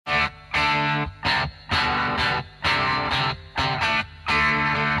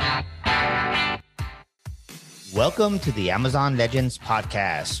Welcome to the Amazon Legends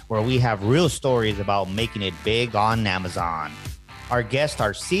podcast, where we have real stories about making it big on Amazon. Our guests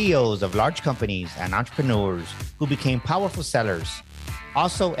are CEOs of large companies and entrepreneurs who became powerful sellers,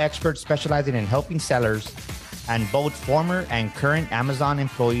 also experts specializing in helping sellers, and both former and current Amazon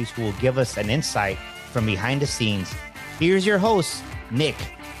employees who will give us an insight from behind the scenes. Here's your host, Nick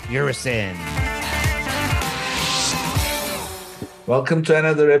Urison. Welcome to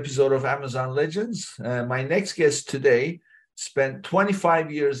another episode of Amazon Legends. My next guest today spent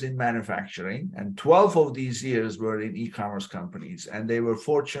 25 years in manufacturing, and 12 of these years were in e-commerce companies, and they were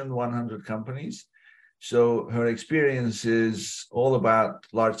Fortune 100 companies. So her experience is all about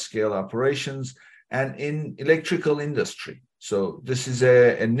large-scale operations and in electrical industry. So this is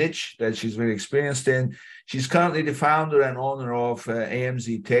a niche that she's very experienced in. She's currently the founder and owner of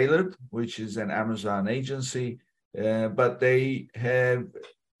AMZ Tailored, which is an Amazon agency. But they have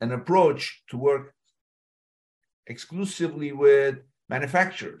an approach to work exclusively with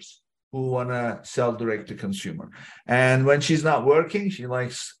manufacturers who want to sell direct to consumer. And when she's not working, she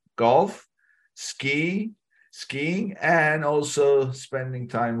likes golf, skiing, and also spending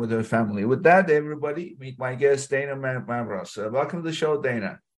time with her family. With that, everybody, meet my guest, Dana Mavros. Welcome to the show,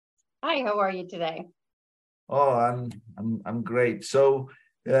 Dana. Hi, how are you today? Oh, I'm great. So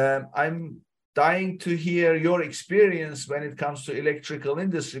I'm dying to hear your experience when it comes to electrical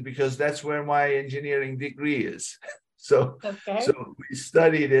industry, because that's where my engineering degree is. So we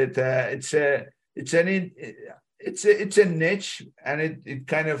studied it. It's a niche, and it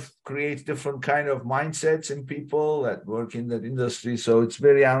kind of creates different kind of mindsets in people that work in that industry. So it's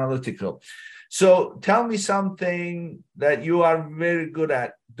very analytical. So tell me something that you are very good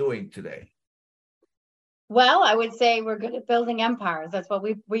at doing today. Well, I would say we're good at building empires. That's what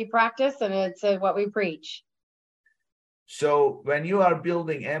we practice, and it's what we preach. So when you are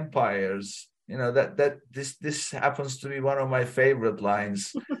building empires, you know that this happens to be one of my favorite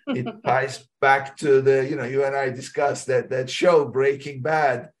lines. It ties back to you and I discussed that show Breaking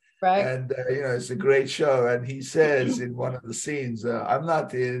Bad, right? And it's a great show. And he says in one of the scenes, "I'm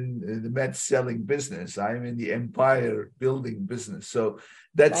not in the Met selling business. I'm in the empire building business." So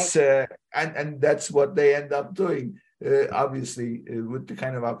that's right. And that's what they end up doing, obviously, with the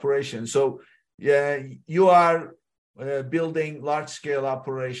kind of operation. So yeah, you are building large scale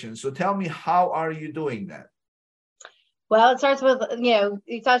operations. So tell me, how are you doing that? Well, it starts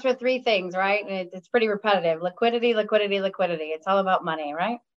with three things, right? And it's pretty repetitive: liquidity, liquidity, liquidity. It's all about money,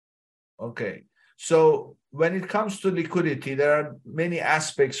 right? Okay. So when it comes to liquidity, there are many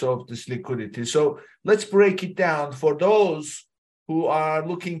aspects of this liquidity. So let's break it down for those who are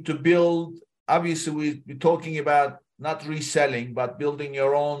looking to build. Obviously, we're talking about not reselling, but building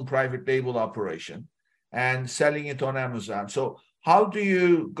your own private label operation and selling it on Amazon. So how do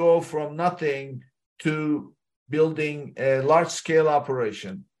you go from nothing to building a large-scale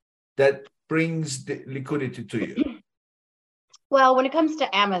operation that brings the liquidity to you? Well, when it comes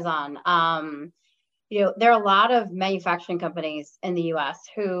to Amazon, there are a lot of manufacturing companies in the U.S.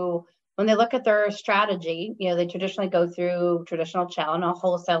 who, when they look at their strategy, they traditionally go through traditional channel,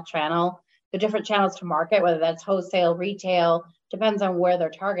 wholesale channel, the different channels to market, whether that's wholesale, retail, depends on where their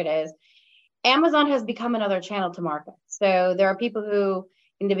target is. Amazon has become another channel to market. So there are people who,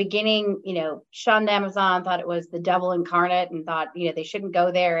 in the beginning, shunned Amazon, thought it was the devil incarnate, and thought, they shouldn't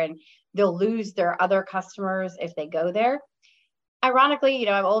go there and they'll lose their other customers if they go there. Ironically,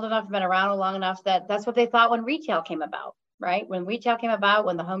 I'm old enough, been around long enough that that's what they thought when retail came about, right? When retail came about,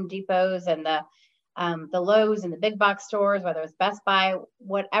 when the Home Depots and the Lowe's and the big box stores, whether it's Best Buy,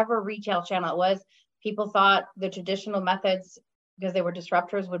 whatever retail channel it was, people thought the traditional methods, because they were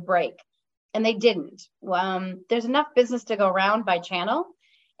disruptors, would break. And they didn't. There's enough business to go around by channel.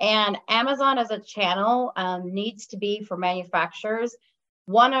 And Amazon as a channel needs to be, for manufacturers,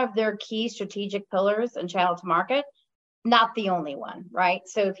 one of their key strategic pillars and channel to market, not the only one, right?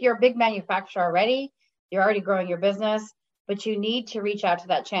 So if you're a big manufacturer already, you're already growing your business, but you need to reach out to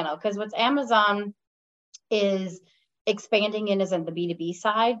that channel, because what Amazon is expanding in is in the B2B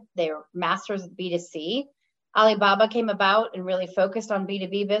side. They're masters of B2C. Alibaba came about and really focused on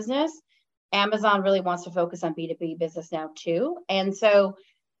B2B business. Amazon really wants to focus on B2B business now too. And so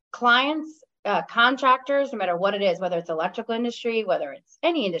clients, contractors, no matter what it is, whether it's electrical industry, whether it's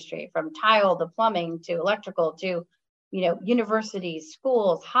any industry, from tile to plumbing to electrical to universities,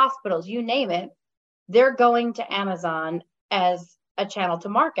 schools, hospitals, you name it, they're going to Amazon as a channel to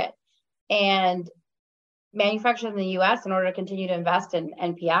market. And manufacturers in the US, in order to continue to invest in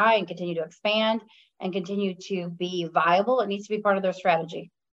NPI and continue to expand and continue to be viable, it needs to be part of their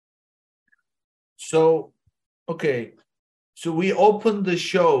strategy. So, okay. So we opened the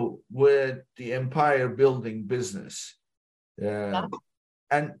show with the empire building business.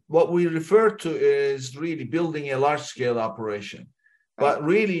 And what we refer to is really building a large scale operation. But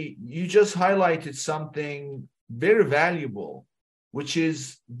really, you just highlighted something very valuable, which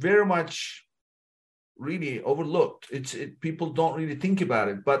is very much really overlooked. People don't really think about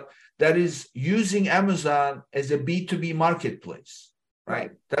it, but that is using Amazon as a B2B marketplace, right?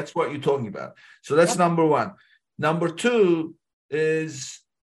 That's what you're talking about. So that's number one. Number two is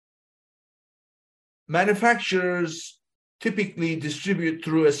manufacturers typically distribute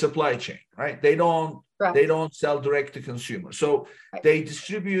through a supply chain, right? They don't sell direct to consumer. So they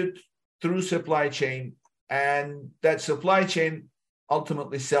distribute through supply chain, and that supply chain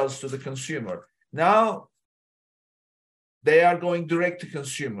ultimately sells to the consumer. Now they are going direct to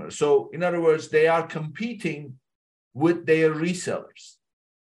consumer. So in other words, they are competing with their resellers.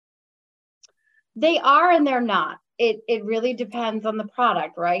 They are and they're not. It really depends on the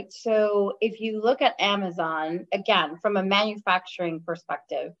product, right? So if you look at Amazon, again, from a manufacturing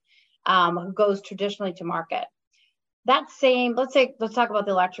perspective, who goes traditionally to market, that same, let's talk about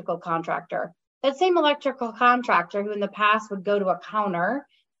the electrical contractor. That same electrical contractor who in the past would go to a counter,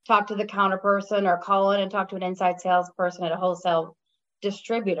 talk to the counter person, or call in and talk to an inside salesperson at a wholesale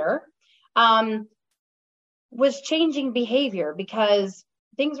distributor, was changing behavior because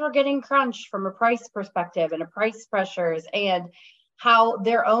things were getting crunched from a price perspective and a price pressures and how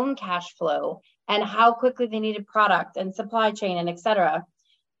their own cash flow and how quickly they needed product and supply chain and et cetera.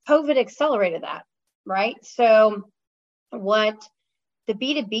 COVID accelerated that, right? So what the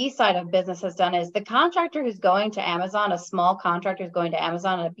B2B side of business has done is the contractor who's going to Amazon, a small contractor who's going to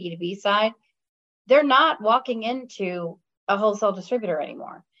Amazon on a B2B side, they're not walking into a wholesale distributor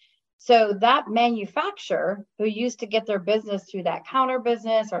anymore. So that manufacturer who used to get their business through that counter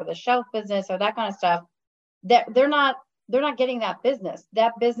business or the shelf business or that kind of stuff, they're not getting that business.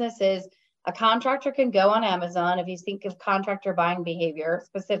 That business is a contractor can go on Amazon, if you think of contractor buying behavior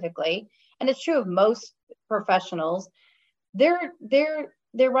specifically, and it's true of most professionals, they're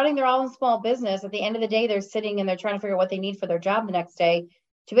running their own small business. At the end of the day, they're sitting and they're trying to figure out what they need for their job the next day.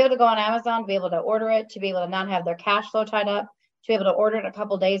 To be able to go on Amazon, to be able to order it, to be able to not have their cash flow tied up, to be able to order it in a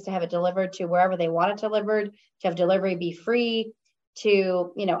couple of days, to have it delivered to wherever they want it delivered, to have delivery be free,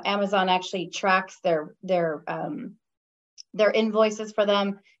 to, Amazon actually tracks their invoices for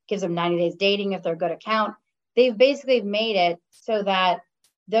them, gives them 90 days dating if they're a good account. They've basically made it so that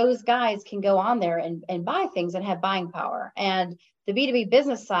those guys can go on there and buy things and have buying power. And the B2B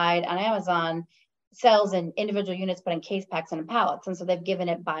business side on Amazon sells in individual units, but in case packs and in pallets. And so they've given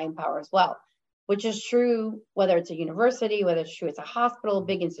it buying power as well, which is true whether it's a university, whether it's true it's a hospital,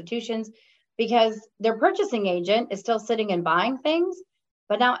 big institutions, because their purchasing agent is still sitting and buying things,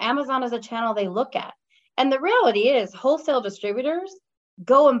 but now Amazon is a channel they look at. And the reality is wholesale distributors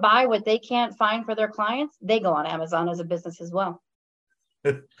go and buy what they can't find for their clients. They go on Amazon as a business as well.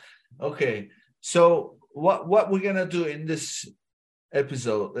 Okay. So what we're going to do in this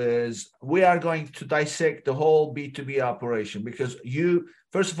episode is we are going to dissect the whole B2B operation, because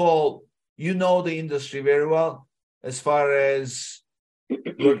first of all, you know the industry very well as far as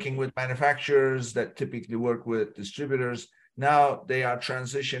working with manufacturers that typically work with distributors. Now they are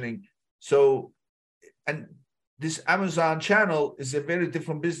transitioning. So, and this Amazon channel is a very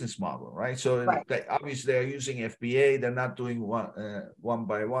different business model, right? So They obviously are using FBA. They're not doing one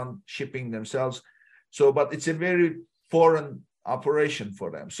by one shipping themselves. So, but it's a very foreign operation for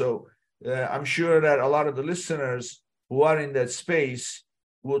them. So I'm sure that a lot of the listeners who are in that space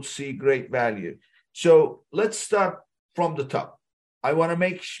would see great value. So let's start from the top. I want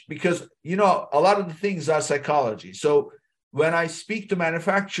to because, a lot of the things are psychology. So when I speak to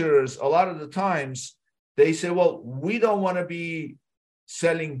manufacturers, a lot of the times they say, well, we don't want to be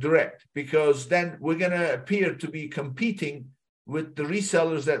selling direct because then we're going to appear to be competing with the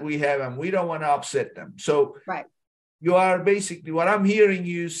resellers that we have, and we don't want to upset them. So you are basically, what I'm hearing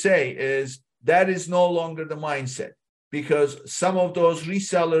you say is that is no longer the mindset, because some of those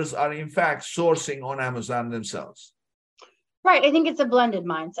resellers are in fact sourcing on Amazon themselves. Right. I think it's a blended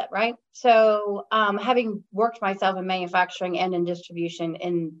mindset, right? So having worked myself in manufacturing and in distribution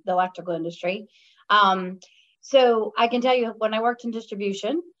in the electrical industry, so I can tell you when I worked in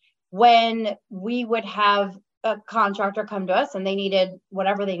distribution, when we would have a contractor come to us and they needed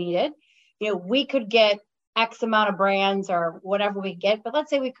whatever they needed, we could get X amount of brands or whatever we get, but let's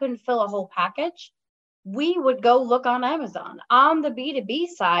say we couldn't fill a whole package. We would go look on Amazon on the B2B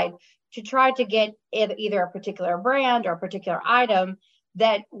side to try to get either a particular brand or a particular item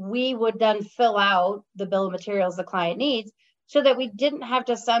that we would then fill out the bill of materials the client needs, so that we didn't have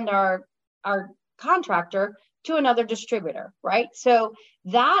to send our contractor to another distributor, right? So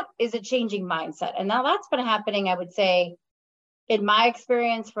that is a changing mindset. And now that's been happening, I would say, in my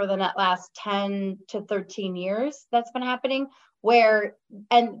experience for the last 10 to 13 years, that's been happening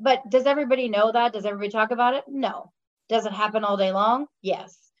but does everybody know that? Does everybody talk about it? No. Does it happen all day long?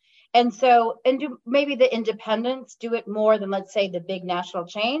 Yes. And so, do maybe the independents do it more than, let's say, the big national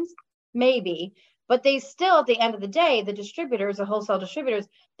chains? Maybe. But they still, at the end of the day, the distributors, the wholesale distributors,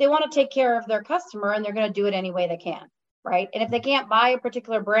 they want to take care of their customer, and they're going to do it any way they can, right? And if they can't buy a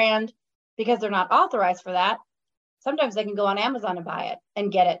particular brand because they're not authorized for that, sometimes they can go on Amazon and buy it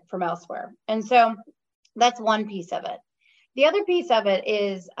and get it from elsewhere. And so that's one piece of it. The other piece of it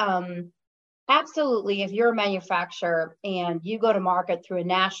is absolutely, if you're a manufacturer and you go to market through a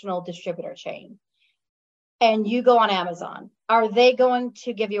national distributor chain and you go on Amazon, are they going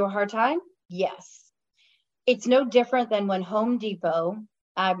to give you a hard time? Yes. It's no different than when Home Depot,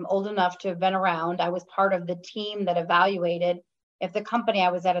 I'm old enough to have been around, I was part of the team that evaluated if the company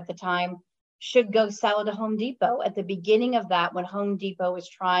I was at the time should go sell to Home Depot. At the beginning of that, when Home Depot was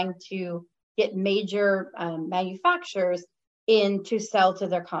trying to get major manufacturers in to sell to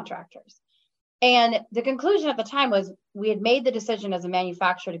their contractors. And the conclusion at the time was we had made the decision as a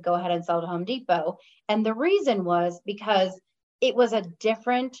manufacturer to go ahead and sell to Home Depot. And the reason was because it was a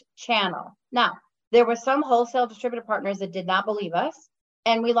different channel. Now, there were some wholesale distributor partners that did not believe us,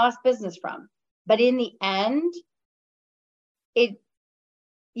 and we lost business from. But in the end,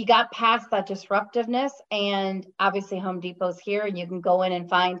 you got past that disruptiveness, and obviously Home Depot's here, and you can go in and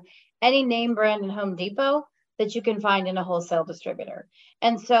find any name brand in Home Depot that you can find in a wholesale distributor.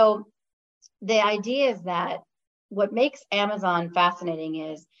 And so the idea is that what makes Amazon fascinating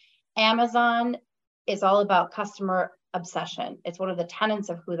is Amazon is all about customer obsession. It's one of the tenets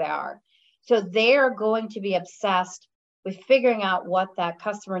of who they are. So they're going to be obsessed with figuring out what that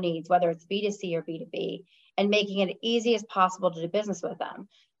customer needs, whether it's B2C or B2B, and making it easy as possible to do business with them.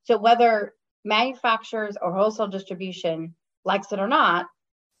 So whether manufacturers or wholesale distribution likes it or not,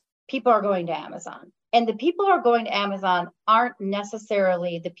 people are going to Amazon. And the people who are going to Amazon aren't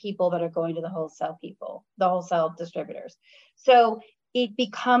necessarily the people that are going to the wholesale distributors. So it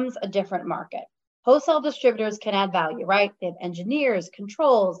becomes a different market. Wholesale distributors can add value, right? They have engineers,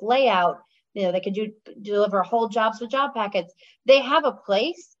 controls, layout. They can deliver whole jobs with job packets. They have a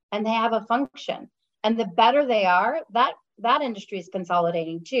place and they have a function. And the better they are, that industry is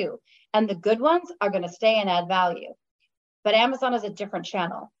consolidating too. And the good ones are going to stay and add value. But Amazon is a different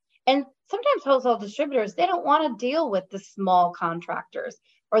channel. And sometimes wholesale distributors, they don't want to deal with the small contractors,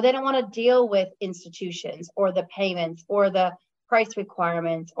 or they don't want to deal with institutions or the payments or the price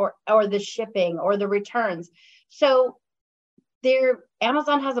requirements or the shipping or the returns. So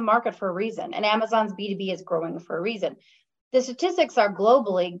Amazon has a market for a reason, and Amazon's B2B is growing for a reason. The statistics are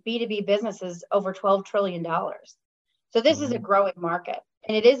globally, B2B businesses over $12 trillion. So this is a growing market,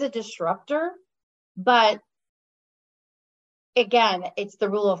 and it is a disruptor, but again, it's the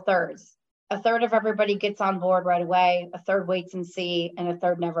rule of thirds. A third of everybody gets on board right away, a third waits and see, and a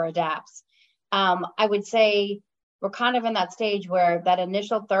third never adapts. I would say we're kind of in that stage where that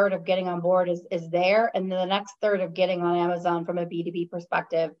initial third of getting on board is there, and the next third of getting on Amazon from a B2B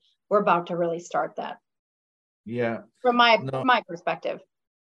perspective, we're about to really start that. Yeah. From my perspective.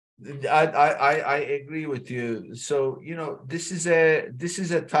 I agree with you. So, this is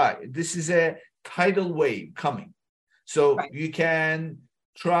a tidal wave coming. So right. You can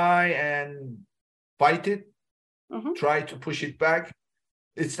try and fight it, try to push it back.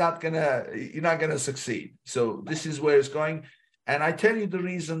 You're not gonna succeed. So this is where it's going. And I tell you the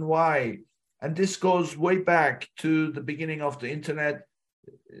reason why, and this goes way back to the beginning of the internet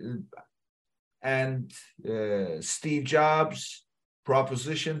and Steve Jobs'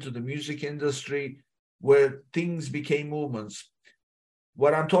 proposition to the music industry, where things became movements.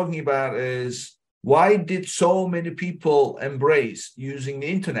 What I'm talking about is, why did so many people embrace using the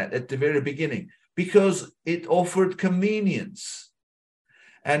internet at the very beginning? Because it offered convenience.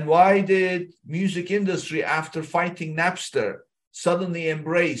 And why did music industry, after fighting Napster, suddenly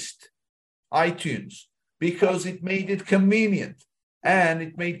embraced iTunes? Because it made it convenient and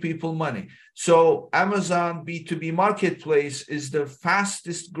it made people money. So Amazon B2B marketplace is the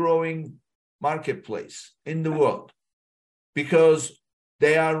fastest growing marketplace in the world, because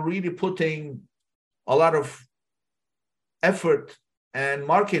they are really putting a lot of effort and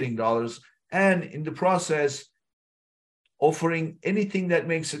marketing dollars, and in the process, offering anything that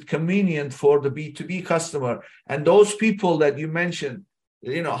makes it convenient for the B2B customer. And those people that you mentioned,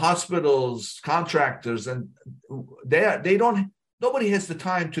 hospitals, contractors, and nobody has the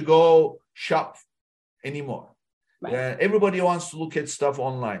time to go shop anymore. Right. Everybody wants to look at stuff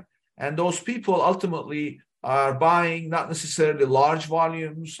online. And those people ultimately are buying not necessarily large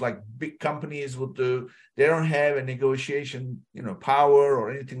volumes like big companies would do. They don't have a negotiation, power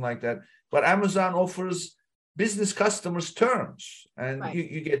or anything like that. But Amazon offers business customers terms, and Right.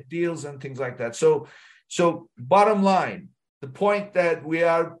 you get deals and things like that. So bottom line, the point that we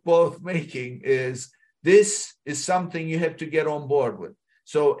are both making is this is something you have to get on board with.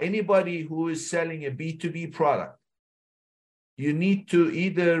 So anybody who is selling a B2B product, you need to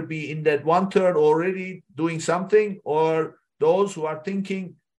either be in that 1/3 already doing something, or those who are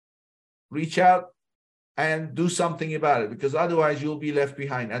thinking, reach out and do something about it, because otherwise you'll be left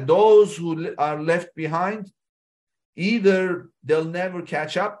behind. And those who are left behind, either they'll never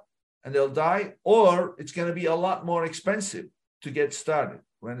catch up and they'll die, or it's going to be a lot more expensive to get started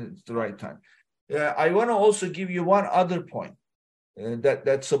when it's the right time. I want to also give you one other point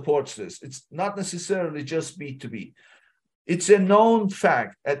that supports this. It's not necessarily just B2B. It's a known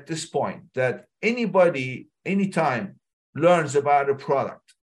fact at this point that anybody, anytime, learns about a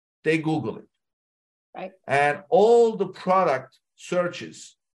product, they Google it. Right. And all the product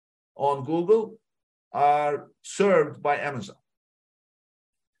searches on Google are served by Amazon.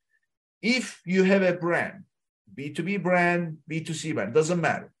 If you have a brand, B2B brand, B2C brand, doesn't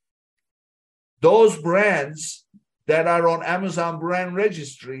matter. Those brands that are on Amazon brand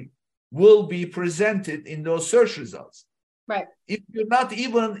registry will be presented in those search results. Right. If you're not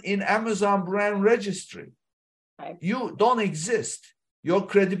even in Amazon brand registry, right. You don't exist. Your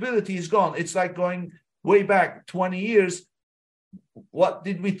credibility is gone. It's like going way back 20 years. What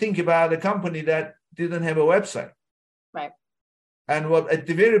did we think about a company that didn't have a website? Right. And what at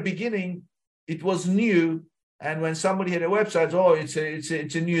the very beginning, it was new. And when somebody had a website, oh,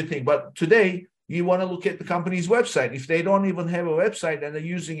 it's a new thing. But today, you want to look at the company's website. If they don't even have a website and they're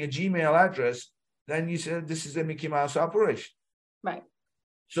using a Gmail address, then you say this is a Mickey Mouse operation. Right.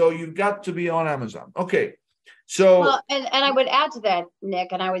 So you've got to be on Amazon. Okay. So well, and I would add to that,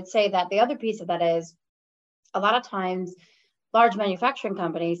 Nick, and I would say that the other piece of that is a lot of times large manufacturing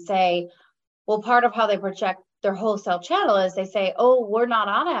companies say, well, part of how they project their wholesale channel is they say, oh, we're not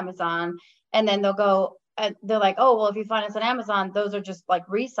on Amazon. And then they'll go, they're like, oh, well, if you find us on Amazon, those are just like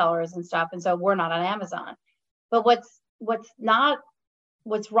resellers and stuff. And so we're not on Amazon. But what's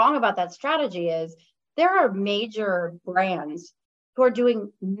wrong about that strategy is there are major brands who are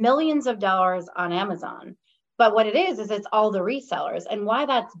doing millions of dollars on Amazon. But what it is it's all the resellers. And why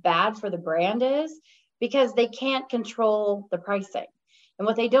that's bad for the brand is because they can't control the pricing. And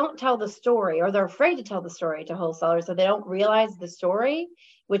what they don't tell the story, or they're afraid to tell the story to wholesalers, so they don't realize the story,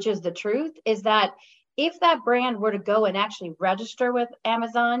 which is the truth, is that if that brand were to go and actually register with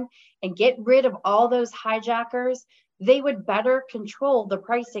Amazon and get rid of all those hijackers, they would better control the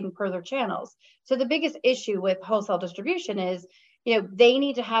pricing per their channels. So the biggest issue with wholesale distribution is, they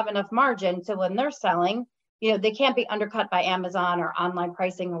need to have enough margin. So when they're selling, they can't be undercut by Amazon or online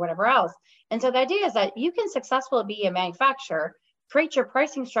pricing or whatever else. And so the idea is that you can successfully be a manufacturer, create your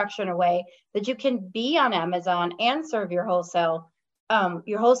pricing structure in a way that you can be on Amazon and serve your wholesale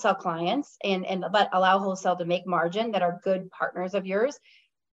clients and allow wholesale to make margin that are good partners of yours.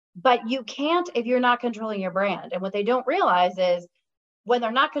 But you can't if you're not controlling your brand. And what they don't realize is when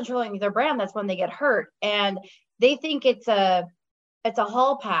they're not controlling their brand, that's when they get hurt. And they think it's a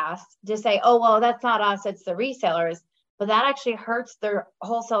hall pass to say, oh, well, that's not us, it's the resellers. But that actually hurts their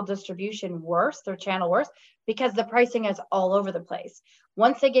wholesale distribution worse, their channel worse, because the pricing is all over the place.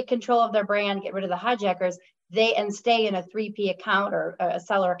 Once they get control of their brand, get rid of the hijackers, and stay in a 3P account or a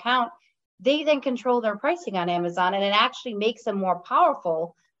seller account, they then control their pricing on Amazon, and it actually makes them more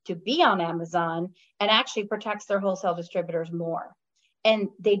powerful to be on Amazon and actually protects their wholesale distributors more. And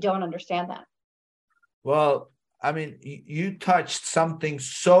they don't understand that. Well, I mean, you touched something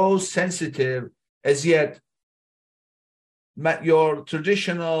so sensitive, as yet your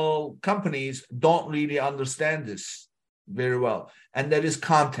traditional companies don't really understand this very well. And that is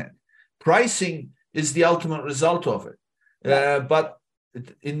content. Pricing is the ultimate result of it. Yeah. But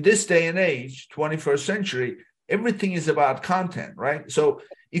in this day and age, 21st century, everything is about content, right? So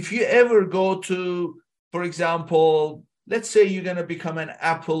if you ever go to, for example, let's say you're going to become an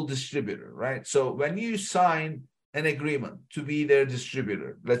Apple distributor, right? So when you sign an agreement to be their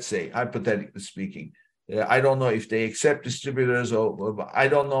distributor, let's say, hypothetically speaking, I don't know if they accept distributors or I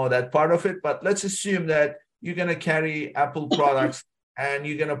don't know that part of it, but let's assume that you're going to carry Apple products and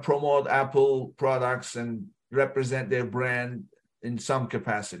you're going to promote Apple products and represent their brand in some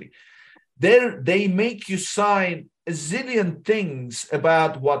capacity. They make you sign a zillion things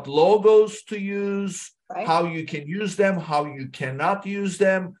about what logos to use, right, how you can use them, how you cannot use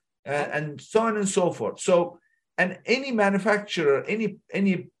them, and so on and so forth. So, and any manufacturer,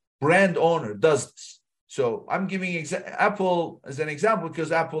 any brand owner does this. So I'm giving Apple as an example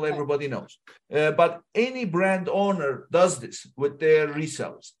because Apple everybody knows. But any brand owner does this with their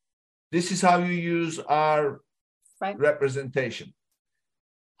resellers. This is how you use our representation.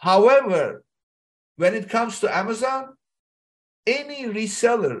 However, when it comes to Amazon, any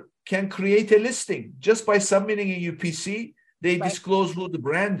reseller can create a listing just by submitting a UPC. They disclose who the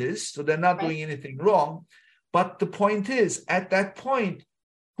brand is, so they're not doing anything wrong. But the point is, at that point,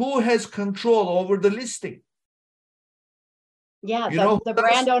 who has control over the listing? Yeah, the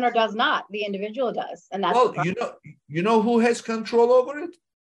brand owner does not. The individual does, and that's you know who has control over it?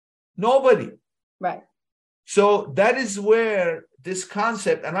 Nobody. Right. So that is where this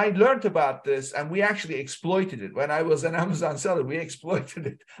concept, and I learned about this, and we actually exploited it. When I was an Amazon seller, we exploited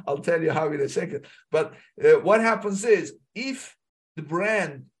it. I'll tell you how in a second. But what happens is, if the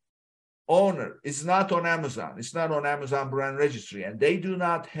brand owner is not on Amazon, it's not on Amazon brand registry, and they do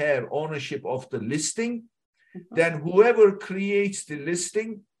not have ownership of the listing, then whoever creates the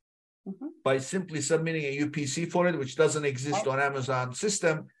listing by simply submitting a UPC for it, which doesn't exist on Amazon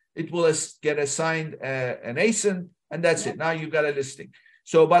system, it will get assigned an ASIN, and that's it. Now you've got a listing.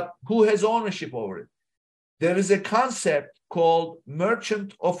 So, but who has ownership over it? There is a concept called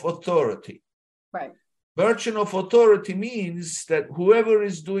merchant of authority. Right. Merchant of authority means that whoever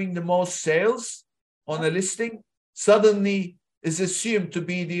is doing the most sales on a listing suddenly is assumed to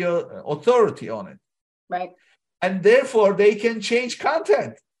be the authority on it. Right. And therefore they can change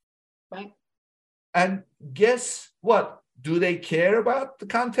content. Right. And guess what? Do they care about the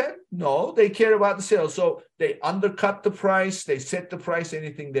content? No, they care about the sales. So they undercut the price. They set the price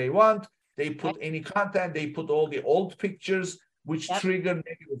anything they want. They put any content. They put all the old pictures, which trigger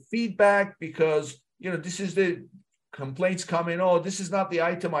negative feedback because, this is the complaints coming. Oh, this is not the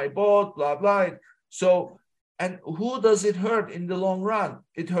item I bought, blah, blah. So, and who does it hurt in the long run?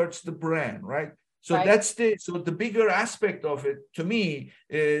 It hurts the brand, right? So the bigger aspect of it to me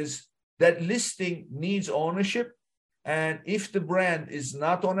is that listing needs ownership. And if the brand is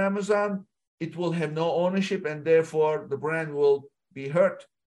not on Amazon, it will have no ownership, and therefore the brand will be hurt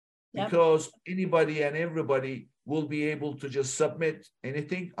because anybody and everybody will be able to just submit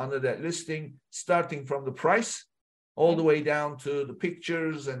anything under that listing, starting from the price all the way down to the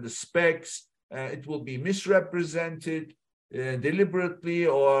pictures and the specs. It will be misrepresented deliberately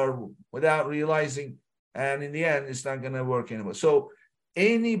or without realizing. And in the end, it's not going to work anymore. So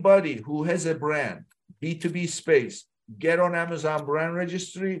anybody who has a brand, B2B space, get on Amazon brand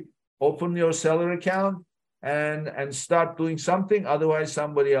registry, open your seller account, and start doing something. Otherwise,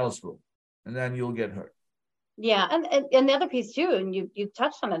 somebody else will, and then you'll get hurt. Yeah, and the other piece too, and you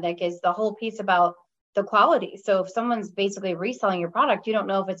touched on it, Nick, is the whole piece about the quality. So if someone's basically reselling your product, you don't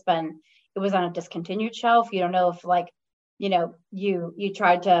know if it was on a discontinued shelf. You don't know if you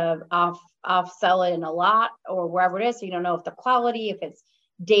tried to off sell it in a lot or wherever it is. So you don't know if the quality, if it's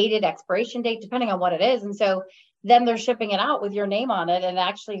dated, expiration date, depending on what it is. And so then they're shipping it out with your name on it, and it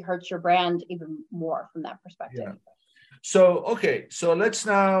actually hurts your brand even more from that perspective. Yeah. So let's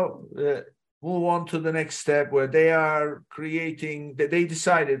now move on to the next step where they are creating, they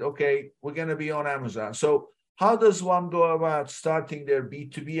decided, okay, we're going to be on Amazon. So how does one go about starting their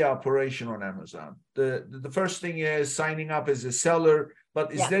B2B operation on Amazon? The first thing is signing up as a seller,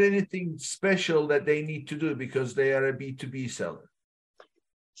 but is there anything special that they need to do because they are a B2B seller?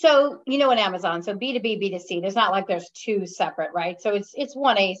 So, in Amazon, so B2B, B2C, there's not like there's two separate, right? So it's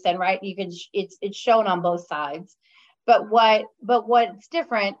one ASIN, right? It's shown on both sides. But what's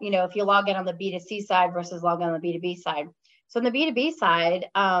different, if you log in on the B2C side versus log in on the B2B side. So on the B2B side,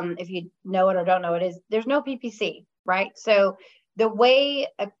 if you know it or don't know it, there's no PPC, right? So the way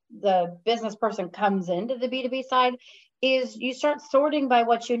the business person comes into the B2B side is you start sorting by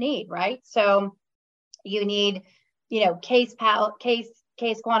what you need, right? So you need,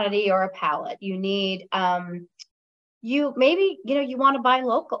 case quantity or a pallet. You need, you want to buy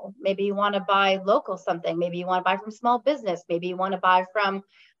local. Maybe you want to buy local something. Maybe you want to buy from small business. Maybe you want to buy from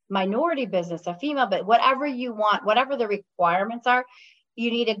minority business, a female, but whatever you want, whatever the requirements are,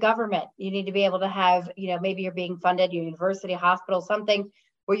 you need a government. You need to be able to have, maybe you're being funded, university, hospital, something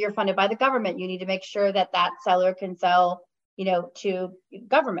where you're funded by the government. You need to make sure that seller can sell, to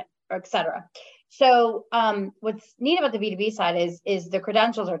government, or et cetera. So what's neat about the B2B side is the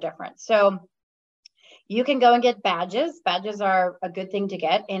credentials are different. So you can go and get badges. Badges are a good thing to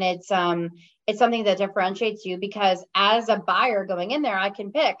get. And it's something that differentiates you because as a buyer going in there, I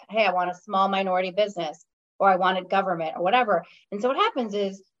can pick, hey, I want a small minority business or I want a government or whatever. And so what happens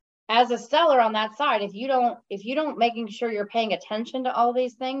is as a seller on that side, if you don't making sure you're paying attention to all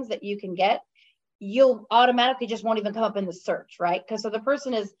these things that you can get, you'll automatically just won't even come up in the search, right? Because so the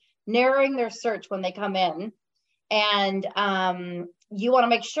person is narrowing their search when they come in. And you want to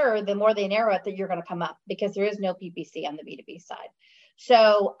make sure the more they narrow it, that you're going to come up, because there is no PPC on the B2B side.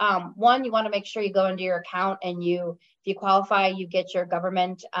 So one, you want to make sure you go into your account and if you qualify, you get your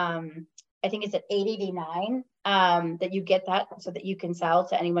government, I think it's at 889, that you get that so that you can sell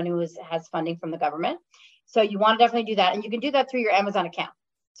to anyone who has funding from the government. So you want to definitely do that. And you can do that through your Amazon account.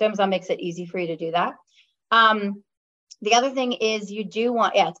 So Amazon makes it easy for you to do that. The other thing is you do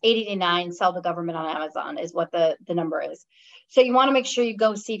want, it's 889, sell the government on Amazon is what the number is. So you want to make sure you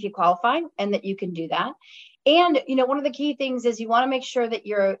go see if you qualify and that you can do that. And, one of the key things is you want to make sure that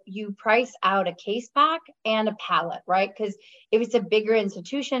you price out a case pack and a pallet, right? Because if it's a bigger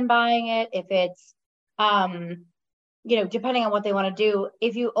institution buying it, if it's, depending on what they want to do,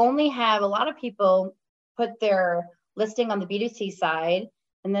 if you only have, a lot of people put their listing on the B2C side,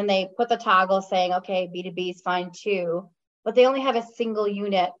 and then they put the toggle saying, okay, B2B is fine too, but they only have a single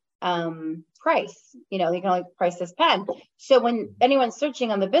unit price. They can only price this pen. So when anyone's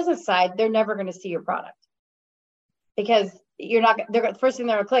searching on the business side, they're never going to see your product, because the first thing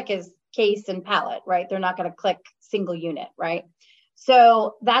they're going to click is case and pallet, right? They're not going to click single unit, right?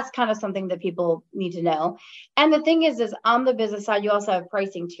 So that's kind of something that people need to know. And the thing is on the business side, you also have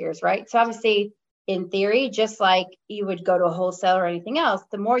pricing tiers, right? So obviously, in theory, just like you would go to a wholesaler or anything else,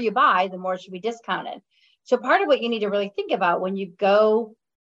 the more you buy, the more it should be discounted. So part of what you need to really think about when you go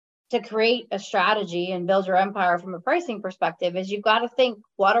to create a strategy and build your empire from a pricing perspective is you've got to think,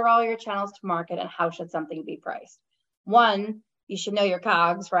 what are all your channels to market and how should something be priced? One, you should know your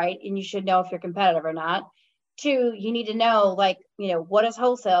COGS, right? And you should know if you're competitive or not. Two, you need to know, what does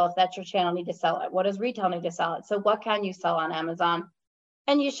wholesale, if that's your channel, need to sell it? What does retail need to sell it? So what can you sell on Amazon?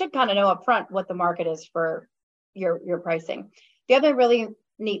 And you should kind of know up front what the market is for your pricing. The other really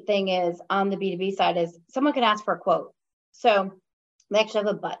neat thing is on the B2B side is someone can ask for a quote. So they actually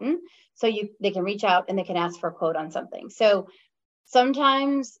have a button. So they can reach out and they can ask for a quote on something. So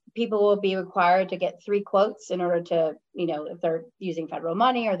sometimes people will be required to get 3 quotes in order to, if they're using federal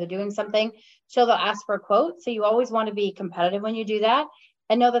money or they're doing something. So they'll ask for a quote. So you always want to be competitive when you do that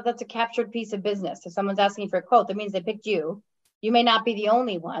and know that that's a captured piece of business. If someone's asking for a quote, that means they picked you. You may not be the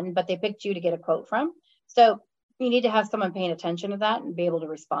only one, but they picked you to get a quote from. So you need to have someone paying attention to that and be able to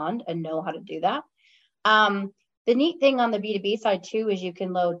respond and know how to do that. The neat thing on the B2B side too is you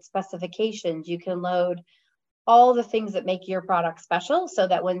can load specifications. You can load all the things that make your product special so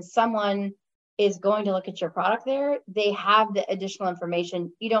that when someone is going to look at your product there, they have the additional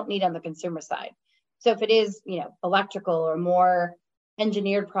information you don't need on the consumer side. So if it is, electrical or more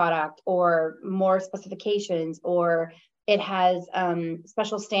engineered product or more specifications, or it has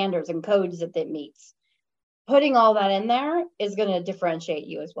special standards and codes that it meets, putting all that in there is going to differentiate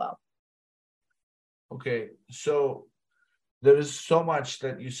you as well. Okay, so there is so much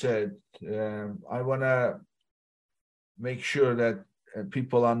that you said. I want to make sure that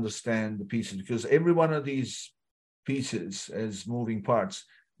people understand the pieces, because every one of these pieces as moving parts,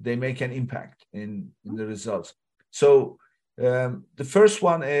 they make an impact in the results. So the first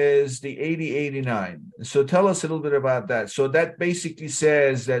one is the 8089. So tell us a little bit about that. So that basically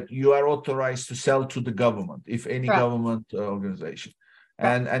says that you are authorized to sell to the government, if any Correct. government organization.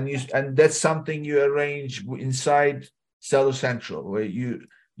 And that's something you arrange inside Seller Central, where you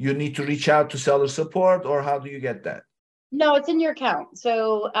need to reach out to seller support, or how do you get that? No, it's in your account.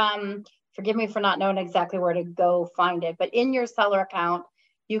 So forgive me for not knowing exactly where to go find it, but in your seller account,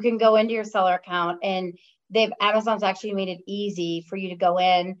 you can go into your seller account, and Amazon's actually made it easy for you to go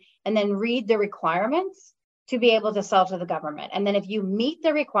in and then read the requirements to be able to sell to the government. And then if you meet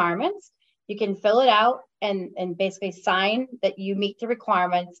the requirements, you can fill it out and basically sign that you meet the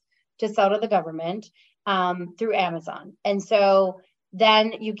requirements to sell to the government through Amazon. And so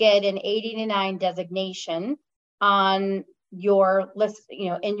then you get an 889 designation on your list,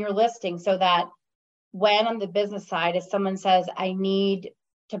 in your listing, so that when on the business side, if someone says, I need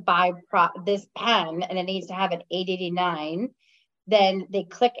to buy this pen and it needs to have an 889, then they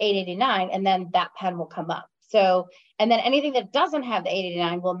click 889 and then that pen will come up. So, and then anything that doesn't have the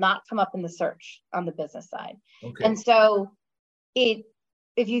 889 will not come up in the search on the business side. Okay. And so if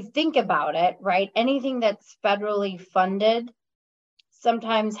you think about it, right, anything that's federally funded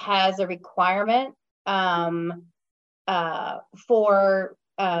sometimes has a requirement for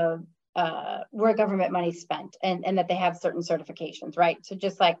where government money is spent, and that they have certain certifications, right? So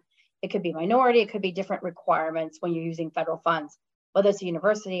just like it could be minority, it could be different requirements when you're using federal funds, whether it's a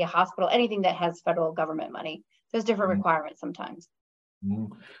university, a hospital, anything that has federal government money. There's different requirements sometimes.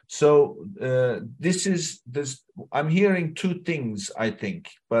 Mhm. So this is this. I'm hearing two things, I think,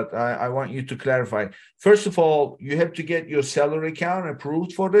 but I want you to clarify. First of all, you have to get your seller account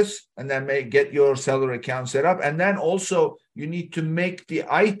approved for this, and then get your seller account set up, and then also you need to make the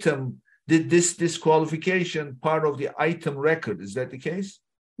item, this disqualification part of the item record. Is that the case?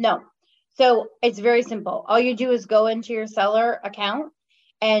 No. So it's very simple. All you do is go into your seller account,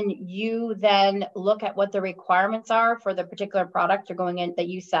 and you then look at what the requirements are for the particular product you're going in that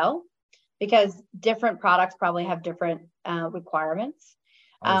you sell, because different products probably have different requirements.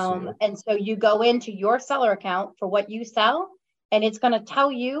 And so you go into your seller account for what you sell, and it's going to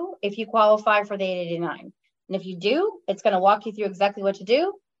tell you if you qualify for the 889. And if you do, it's going to walk you through exactly what to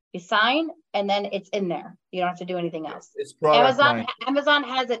do. You sign, and then it's in there. You don't have to do anything else. It's Amazon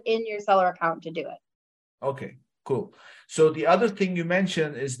has it in your seller account to do it. Okay, cool. So the other thing you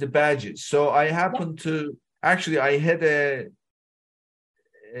mentioned is the badges. So I happen to actually, I had a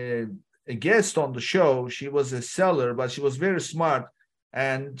guest on the show. She was a seller, but she was very smart,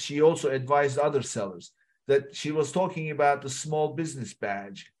 and she also advised other sellers. That she was talking about the small business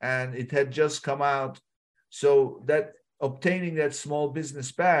badge, and it had just come out. So that obtaining that small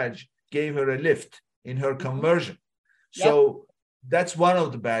business badge gave her a lift in her conversion. So that's one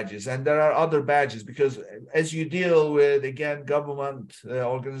of the badges, and there are other badges, because as you deal with, again, government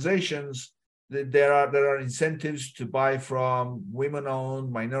organizations, there are incentives to buy from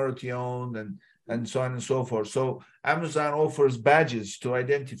women-owned, minority-owned, and so on and so forth. So Amazon offers badges to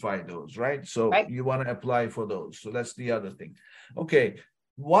identify those, right? So you want to apply for those. So that's the other thing. Okay.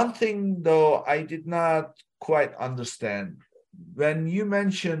 One thing, though, I did not quite understand. When you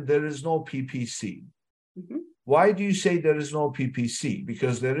mentioned there is no PPC, why do you say there is no PPC?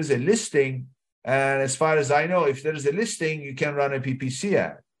 Because there is a listing, and as far as I know, if there is a listing, you can run a PPC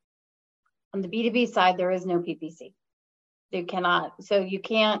ad. On the B2B side, there is no PPC. You cannot. So you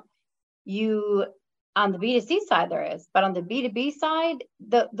can't. On the B2C side there is, but on the B2B side,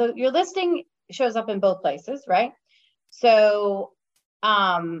 your listing shows up in both places, right? So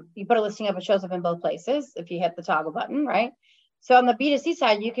you put a listing up, it shows up in both places if you hit the toggle button, right? So on the B2C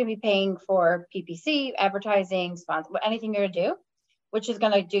side, you can be paying for PPC, advertising, sponsor, anything you're gonna do, which is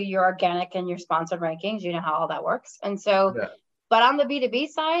gonna do your organic and your sponsored rankings. You know how all that works. And so, but on the B2B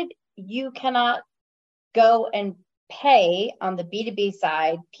side, you cannot go and pay on the B2B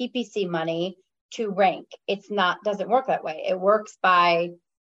side PPC money to rank. Doesn't work that way. It works by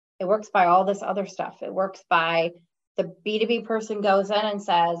all this other stuff. It works by the B2B person goes in and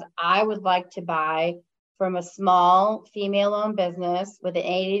says, I would like to buy from a small female-owned business with an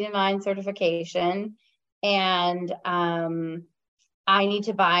 889 certification, and I need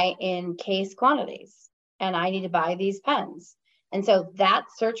to buy in case quantities, and I need to buy these pens. And so that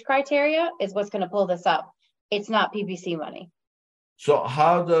search criteria is what's going to pull this up. It's not PPC money. So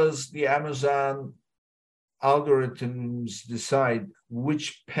how does the Amazon algorithms decide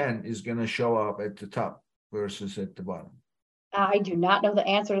which pen is going to show up at the top versus at the bottom? I do not know the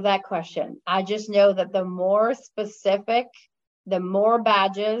answer to that question. I just know that the more specific, the more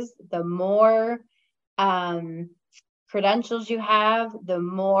badges, the more credentials you have, the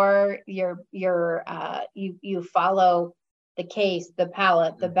more you follow the case, the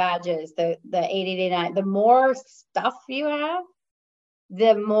palette, the badges, the 889. The more stuff you have,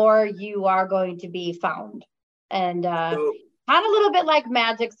 the more you are going to be found. And kind of a little bit like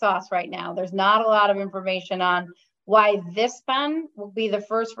magic sauce right now. There's not a lot of information on why this pen will be the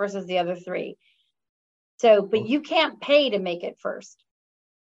first versus the other three. So, but you can't pay to make it first.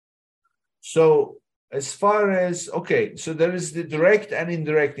 So as far as, okay, so there is the direct and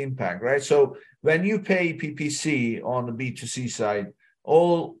indirect impact, right? So when you pay PPC on the B2C side,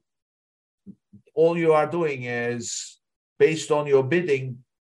 all you are doing is, based on your bidding,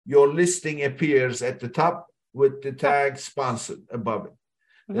 your listing appears at the top with the tag sponsored above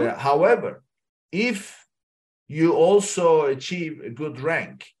it. However, if you also achieve a good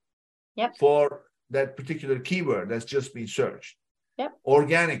rank for that particular keyword that's just been searched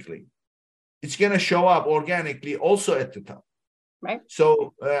organically, it's going to show up organically also at the top. Right.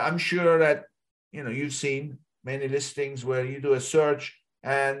 So I'm sure that you've seen many listings where you do a search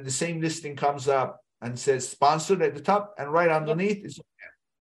and the same listing comes up and says sponsored at the top, and right underneath is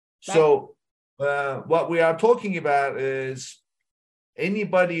so what we are talking about is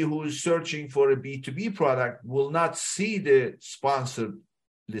anybody who is searching for a B2B product will not see the sponsored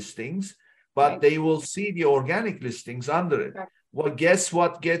listings, but they will see the organic listings under it. Well, guess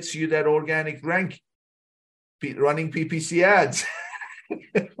what gets you that organic rank? Running PPC ads.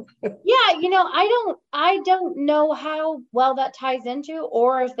 I don't know how well that ties into,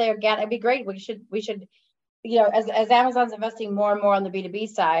 or if they're again, it'd be great. We should as Amazon's investing more and more on the B2B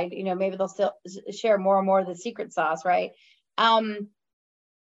side, maybe they'll still share more and more of the secret sauce, right?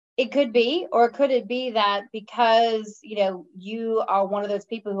 It could be, or could it be that because, you are one of those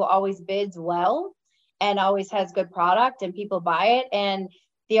people who always bids well and always has good product and people buy it, and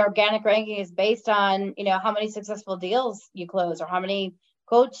the organic ranking is based on, how many successful deals you close or how many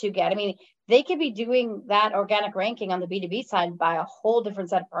quotes you get. I mean, they could be doing that organic ranking on the B2B side by a whole different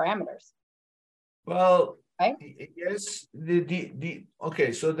set of parameters. Well, right? Yes.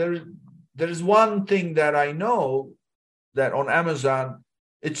 Okay. So there's one thing that I know, that on Amazon,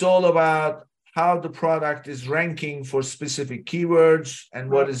 it's all about how the product is ranking for specific keywords and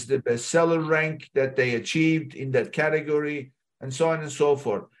what is the bestseller rank that they achieved in that category, and so on and so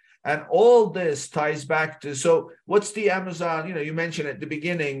forth. And all this ties back to, so what's the Amazon, you mentioned at the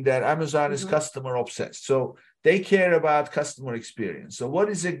beginning that Amazon is customer obsessed. So they care about customer experience. So what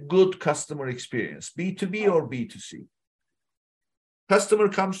is a good customer experience, B2B or B2C? Customer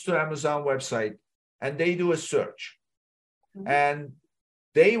comes to Amazon website and they do a search. And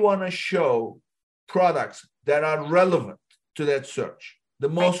they want to show products that are relevant to that search, the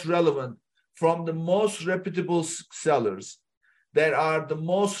most relevant from the most reputable sellers that are the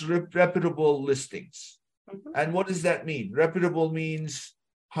most reputable listings. And what does that mean? Reputable means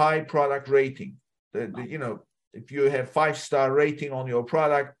high product rating. If you have 5-star rating on your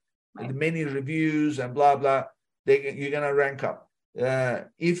product, and many reviews and blah, blah, you're going to rank up.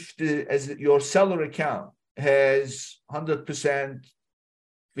 If your seller account has 100%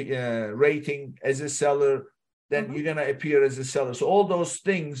 rating as a seller, then you're going to appear as a seller. So all those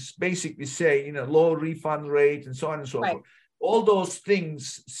things basically say, low refund rate and so on and so forth. All those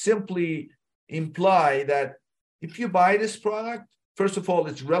things simply imply that if you buy this product, first of all,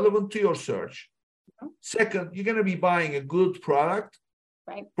 it's relevant to your search. Second, you're going to be buying a good product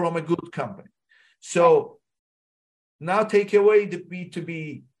from a good company. So now take away the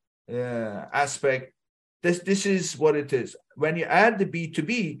B2B aspect. This is what it is. When you add the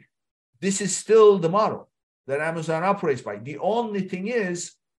B2B, this is still the model that Amazon operates by. The only thing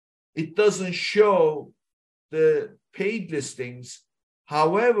is, it doesn't show the paid listings.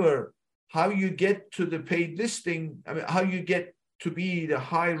 However, how you get to the paid listing, how you get to be the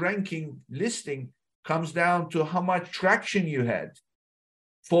high ranking listing comes down to how much traction you had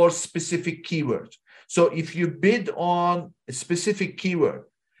for specific keywords. So if you bid on a specific keyword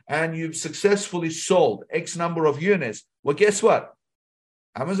and you've successfully sold X number of units, well, guess what?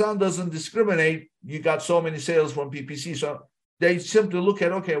 Amazon doesn't discriminate. You got so many sales from PPC. So they simply look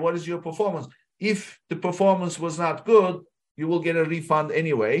at, okay, what is your performance? If the performance was not good, you will get a refund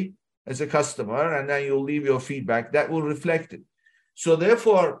anyway as a customer, and then you'll leave your feedback. That will reflect it. So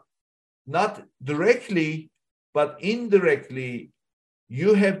therefore, not directly, but indirectly,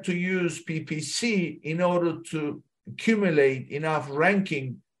 you have to use PPC in order to accumulate enough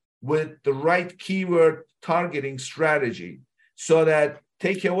ranking with the right keyword targeting strategy, so that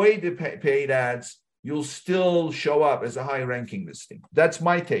take away the paid ads, you'll still show up as a high ranking listing. That's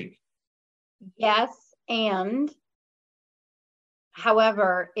my take. Yes, and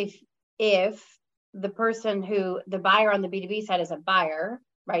however, if the person the buyer on the B2B side is a buyer,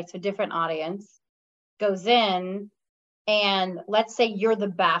 right? So different audience goes in, and let's say you're the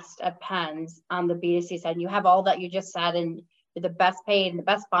best at pens on the B2C side, and you have all that you just said, and you're the best paid and the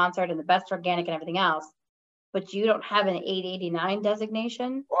best sponsored and the best organic and everything else, but you don't have an 889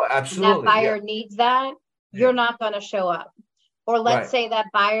 designation. Oh, absolutely. And that buyer needs that. You're not going to show up. Or let's say that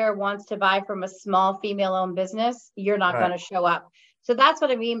buyer wants to buy from a small female-owned business. You're not going to show up. So that's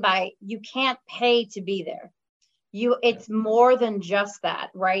what I mean by you can't pay to be there. It's more than just that,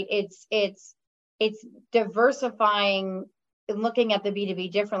 right? It's diversifying and looking at the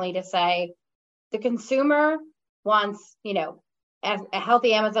B2B differently to say the consumer wants, a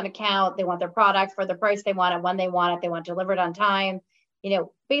healthy Amazon account. They want their product for the price they want it, when they want it. They want it delivered on time.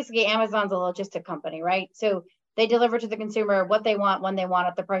 Basically Amazon's a logistic company, right? So they deliver to the consumer what they want, when they want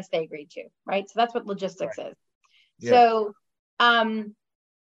it, the price they agreed to, right? So that's what logistics is. Yeah. So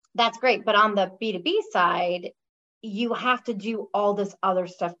that's great. But on the B2B side, you have to do all this other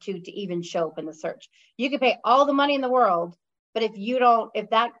stuff too to even show up in the search. You can pay all the money in the world, but if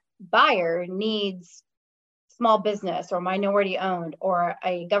that buyer needs small business or minority owned or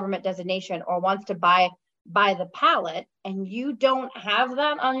a government designation or wants to buy the pallet and you don't have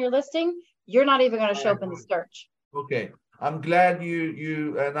that on your listing, you're not even going to show up in the search. Okay. I'm glad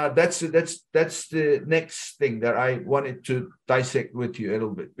you that's the next thing that I wanted to dissect with you a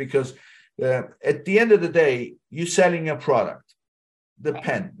little bit, because at the end of the day, you're selling a product, the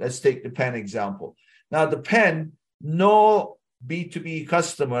pen. Let's take the pen example. Now, the pen, no B2B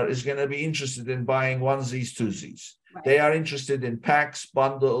customer is going to be interested in buying onesies, twosies. Right. They are interested in packs,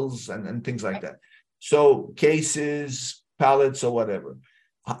 bundles, and things like that. So cases, pallets, or whatever.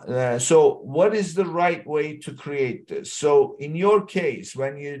 So what is the right way to create this? So in your case,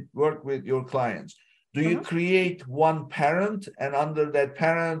 when you work with your clients, do you create one parent, and under that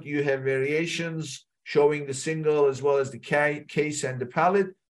parent, you have variations showing the single as well as the case and the pallet?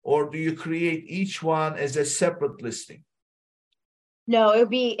 Or do you create each one as a separate listing? No, it'd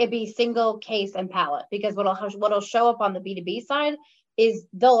be single, case, and pallet, because what'll show up on the B2B side is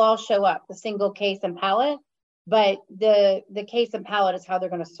they'll all show up, the single, case, and pallet, but the case and pallet is how they're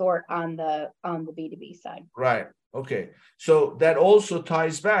going to sort on the B2B side. Right. Okay. So that also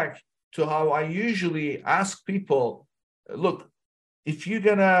ties back to how I usually ask people, look, if you're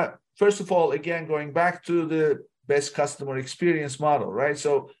gonna, first of all, again, going back to the best customer experience model, right?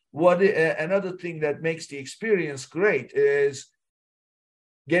 So another thing that makes the experience great is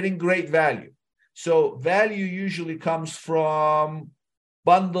getting great value. So value usually comes from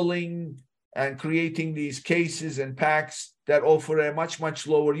bundling and creating these cases and packs that offer a much, much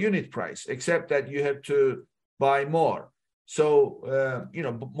lower unit price, except that you have to buy more. So,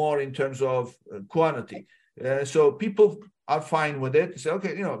 more in terms of quantity. So people are fine with it. Say,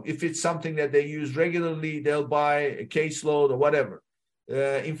 okay, if it's something that they use regularly, they'll buy a caseload or whatever.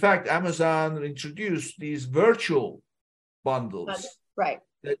 In fact, Amazon introduced these virtual bundles. Right.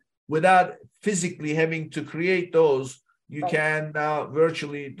 That without physically having to create those, you can now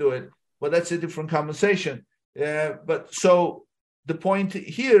virtually do it. But that's a different conversation. But so the point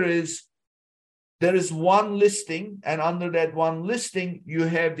here is, there is one listing, and under that one listing, you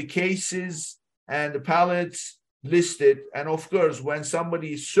have the cases and the pallets listed. And of course, when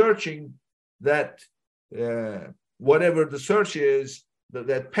somebody is searching that, whatever the search is,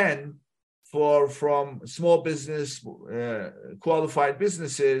 that pen from small business, qualified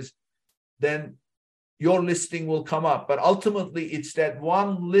businesses, then your listing will come up. But ultimately, it's that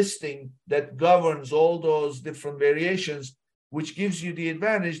one listing that governs all those different variations, which gives you the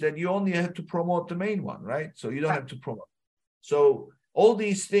advantage that you only have to promote the main one, right? So you don't have to promote. So all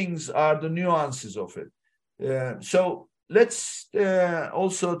these things are the nuances of it. So let's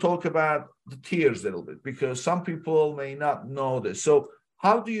also talk about the tiers a little bit, because some people may not know this. So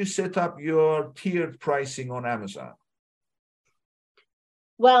how do you set up your tiered pricing on Amazon?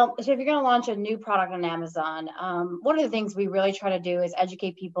 Well, so if you're going to launch a new product on Amazon, one of the things we really try to do is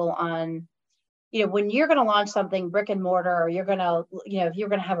educate people on, when you're going to launch something brick and mortar, or you're going to, if you're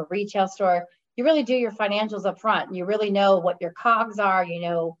going to have a retail store, you really do your financials up front, and you really know what your COGS are,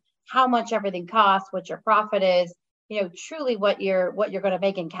 how much everything costs, what your profit is, truly what you're going to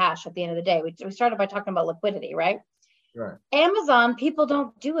make in cash at the end of the day. We started by talking about liquidity, right? Right. Amazon, people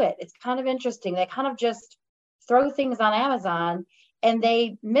don't do it. It's kind of interesting. They kind of just throw things on Amazon, and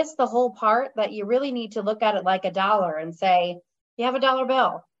they miss the whole part that you really need to look at it like a dollar and say, you have a dollar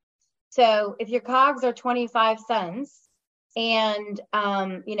bill. So if your COGS are 25 cents and,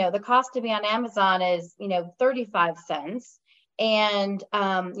 the cost to be on Amazon is, 35 cents, and,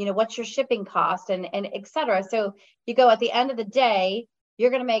 what's your shipping cost and et cetera. So you go, at the end of the day, you're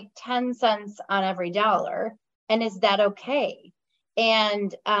going to make 10 cents on every dollar. And is that okay?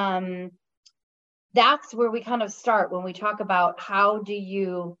 And that's where we kind of start when we talk about how do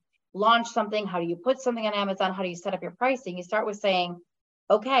you launch something? How do you put something on Amazon? How do you set up your pricing? You start with saying,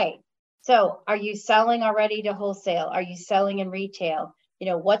 okay, so are you selling already to wholesale? Are you selling in retail?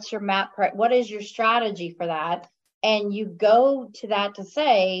 What's your map price? What is your strategy for that? And you go to that to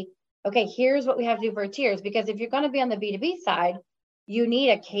say, okay, here's what we have to do for tiers. Because if you're going to be on the B2B side, you need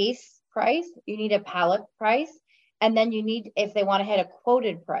a case price, you need a pallet price, and then you need, if they want to hit, a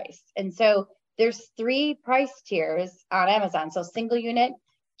quoted price. And so there's 3 price tiers on Amazon. So single unit,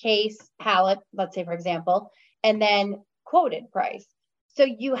 case, pallet, let's say, for example, and then quoted price. So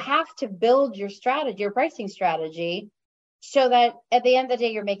you have to build your strategy, your pricing strategy, so that at the end of the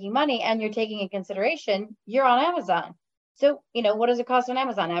day, you're making money and you're taking in consideration you're on Amazon. So, what does it cost on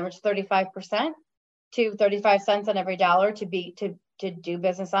Amazon? Average 35% to 35 cents on every dollar to do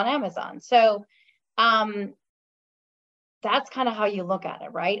business on Amazon. So that's kind of how you look at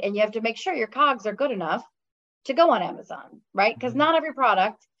it, right? And you have to make sure your COGS are good enough to go on Amazon, right? Because not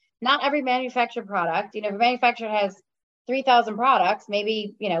every manufactured product, if a manufacturer has 3,000 products,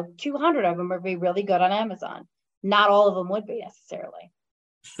 maybe, 200 of them would be really good on Amazon. Not all of them would be necessarily.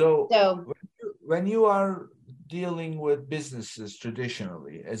 So when you are dealing with businesses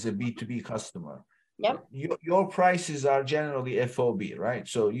traditionally as a B2B customer, yep, your prices are generally FOB, right?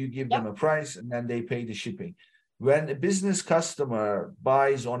 So you give them a price and then they pay the shipping. When a business customer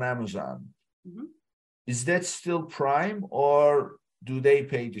buys on Amazon, is that still Prime, or do they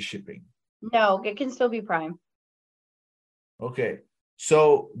pay the shipping? No, it can still be Prime. Okay.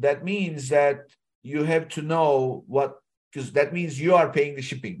 So that means that you have to know what, because that means you are paying the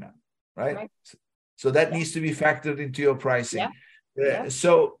shipping now, right? So that needs to be factored into your pricing.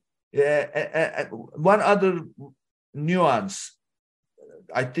 So one other nuance,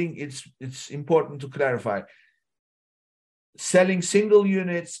 I think it's important to clarify. Selling single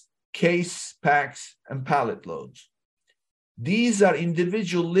units, case packs, and pallet loads. These are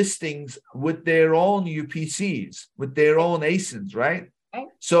individual listings with their own UPCs, with their own ASINs, right?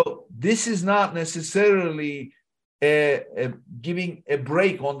 So this is not necessarily giving a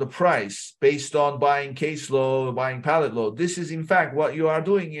break on the price based on buying case load, buying pallet load. This is, in fact, what you are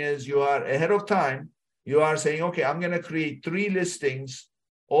doing is you are ahead of time. You are saying, okay, I'm going to create 3 listings,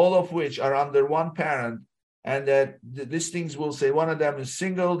 all of which are under one parent, and that the listings will say one of them is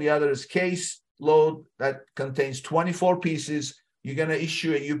single, the other is case load that contains 24 pieces. You're going to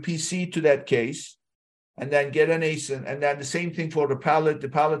issue a UPC to that case and then get an ASIN. And then the same thing for the pallet. The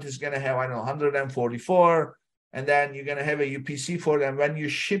pallet is going to have, 144. And then you're going to have a UPC for them. When you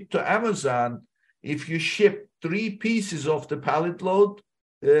ship to Amazon, if you ship 3 pieces of the pallet load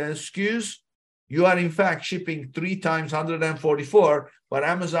SKUs, you are in fact shipping 3 times 144, but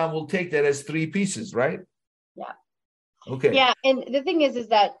Amazon will take that as 3 pieces, right? Yeah. Okay. Yeah, and the thing is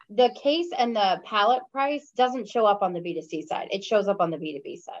that the case and the pallet price doesn't show up on the B2C side. It shows up on the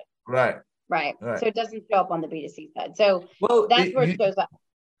B2B side. Right. So it doesn't show up on the B2C side. So that's where it shows up.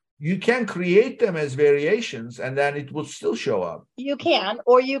 You can create them as variations, and then it will still show up. You can,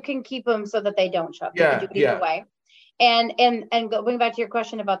 or you can keep them so that they don't show up. You can do it either way. And going back to your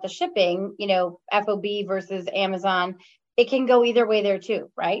question about the shipping, FOB versus Amazon, it can go either way there too,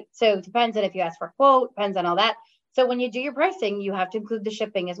 right? So it depends on if you ask for a quote, depends on all that. So when you do your pricing, you have to include the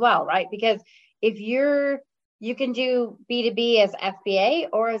shipping as well, right? Because if you can do B2B as FBA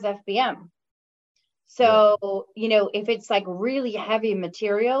or as FBM. So, if it's like really heavy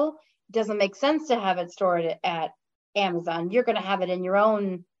material, it doesn't make sense to have it stored at Amazon. You're going to have it in your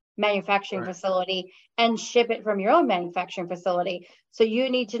own manufacturing facility and ship it from your own manufacturing facility. So you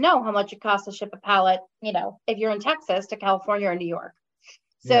need to know how much it costs to ship a pallet, if you're in Texas to California or New York.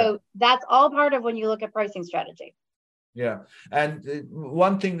 So that's all part of when you look at pricing strategy. Yeah. And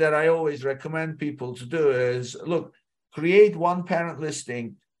one thing that I always recommend people to do is, look, create one parent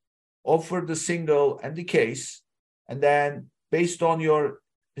listing, offer the single and the case, and then based on your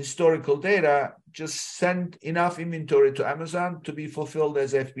historical data, just send enough inventory to Amazon to be fulfilled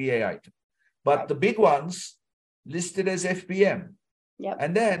as FBA item. But the big ones listed as FBM.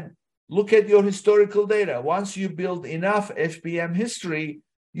 And then look at your historical data. Once you build enough FBM history,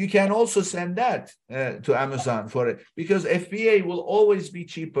 you can also send that to Amazon for it, because FBA will always be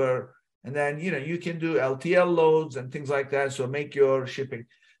cheaper. And then, you can do LTL loads and things like that. So make your shipping,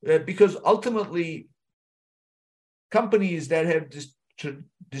 because ultimately companies that have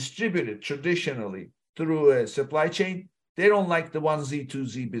distributed traditionally through a supply chain, they don't like the 1Z,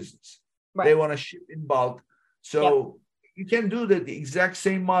 2Z business. They want to ship in bulk. So you can do the exact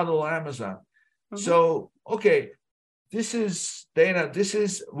same model on Amazon. So, okay. This is, Dana,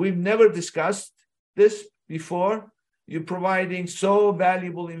 we've never discussed this before. You're providing so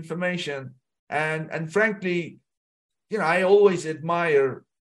valuable information. And frankly, I always admire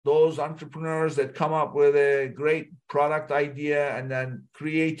those entrepreneurs that come up with a great product idea and then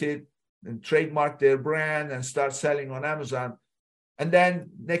create it and trademark their brand and start selling on Amazon. And then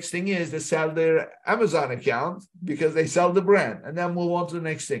next thing is they sell their Amazon account because they sell the brand and then move on to the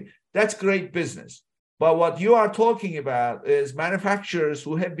next thing. That's great business. But what you are talking about is manufacturers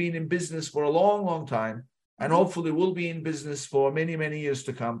who have been in business for a long, long time, and hopefully will be in business for many, many years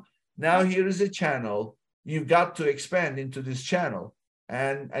to come. Now here is a channel. You've got to expand into this channel.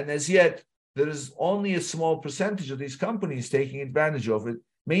 And as yet, there is only a small percentage of these companies taking advantage of it,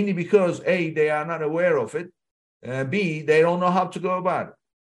 mainly because A, they are not aware of it. B, they don't know how to go about it.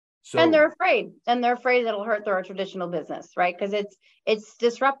 So, and they're afraid. And they're afraid it'll hurt their traditional business, right? Because it's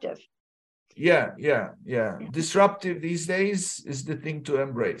disruptive. Yeah. Disruptive these days is the thing to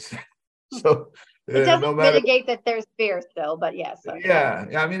embrace. So it doesn't mitigate that there's fear still, but yes. Yeah.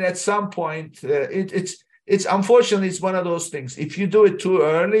 I mean, at some point, it's unfortunately, it's one of those things. If you do it too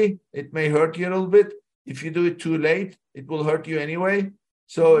early, it may hurt you a little bit. If you do it too late, it will hurt you anyway.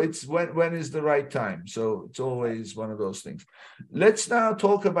 So it's when is the right time. So it's always one of those things. Let's now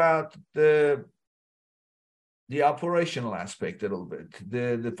talk about the operational aspect a little bit,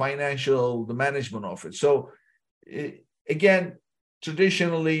 the financial, the management of it. So again,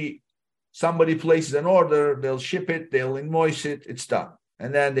 traditionally, somebody places an order, they'll ship it, they'll invoice it, it's done.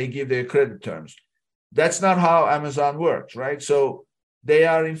 And then they give their credit terms. That's not how Amazon works, right? So they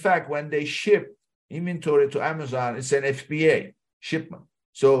are, in fact, when they ship inventory to Amazon, it's an FBA shipment.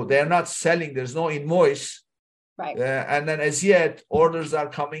 So they're not selling, there's no invoice. Right. And then as yet, orders are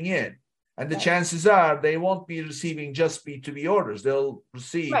coming in. And the chances are they won't be receiving just B2B orders. They'll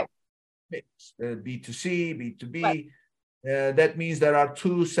receive B2C, B2B. Right. That means there are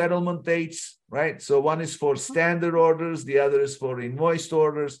two settlement dates, right? So one is for standard orders, the other is for invoiced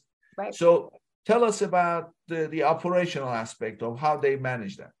orders. Right. So tell us about the operational aspect of how they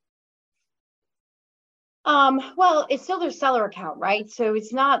manage that. Well, it's still their seller account, right? So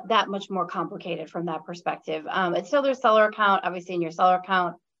it's not that much more complicated from that perspective. It's still their seller account. Obviously, in your seller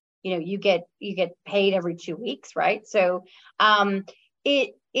account, you get paid every 2 weeks, right? So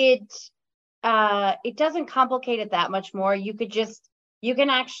it doesn't complicate it that much more. You can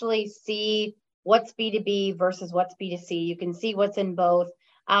actually see what's B2B versus what's B2C. You can see what's in both.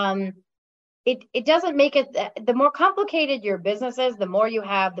 It doesn't make it, the more complicated your business is, the more you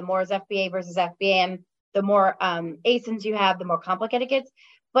have, the more is FBA versus FBM, the more ASINs you have, the more complicated it gets.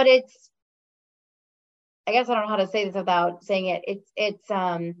 But I guess I don't know how to say this without saying it.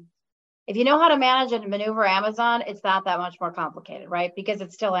 If you know how to manage and maneuver Amazon, it's not that much more complicated, right? Because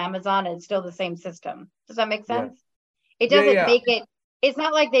it's still Amazon and it's still the same system. Does that make sense? Yeah. It doesn't make it, it's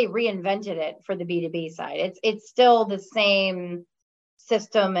not like they reinvented it for the B2B side. It's still the same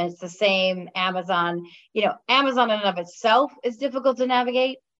system. It's the same Amazon. Amazon in and of itself is difficult to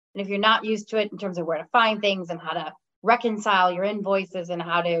navigate. And if you're not used to it in terms of where to find things and how to reconcile your invoices and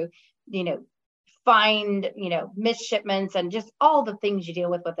how to, find, missed shipments and just all the things you deal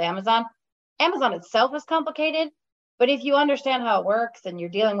with Amazon. Amazon itself is complicated, but if you understand how it works and you're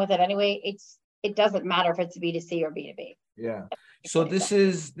dealing with it anyway, it doesn't matter if it's B2C or B2B. Yeah. So this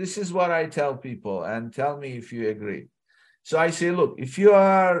is what I tell people, and tell me if you agree. So I say, look, if you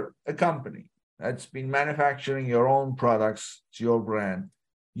are a company that's been manufacturing your own products, it's your brand,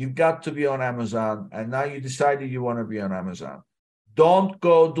 you've got to be on Amazon, and now you decided you want to be on Amazon. Don't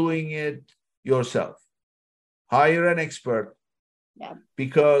go doing it yourself. Hire an expert,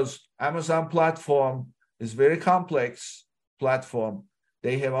 because Amazon platform is very complex platform.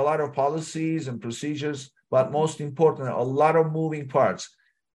 They have a lot of policies and procedures, but most important, a lot of moving parts.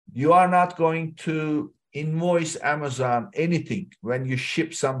 You are not going to invoice Amazon anything when you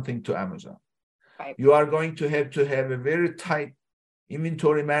ship something to Amazon. Right. You are going to have a very tight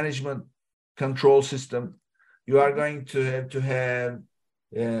inventory management control system. You are going to have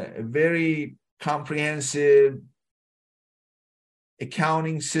a very comprehensive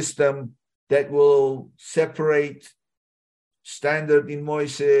accounting system that will separate standard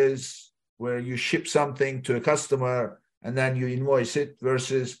invoices where you ship something to a customer and then you invoice it,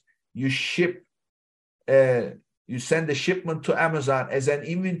 versus you send a shipment to Amazon as an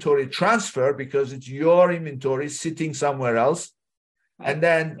inventory transfer because it's your inventory sitting somewhere else. Right. And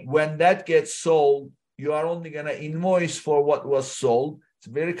then when that gets sold, you are only going to invoice for what was sold. It's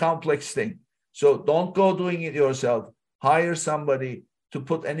a very complex thing. So don't go doing it yourself. Hire somebody to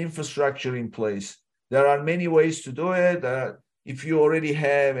put an infrastructure in place. There are many ways to do it. If you already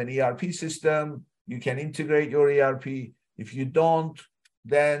have an ERP system, you can integrate your ERP. If you don't,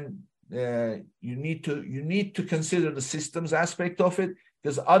 then you need to consider the systems aspect of it,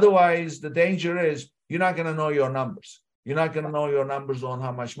 because otherwise the danger is you're not going to know your numbers. You're not going to know your numbers on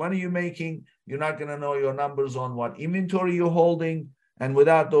how much money you're making. You're not going to know your numbers on what inventory you're holding. And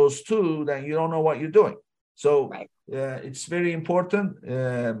without those two, then you don't know what you're doing. So it's very important.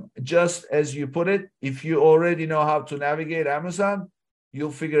 Just as you put it, if you already know how to navigate Amazon,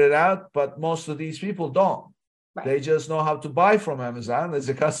 you'll figure it out. But most of these people don't. Right. They just know how to buy from Amazon as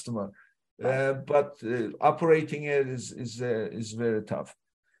a customer. But operating it is very tough.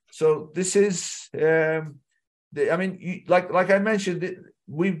 So this is, like I mentioned,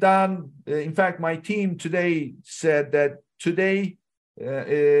 we've done, in fact, my team today said that today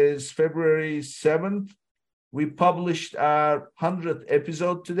is February 7th. We published our 100th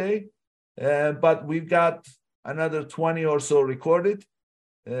episode today, but we've got another 20 or so recorded,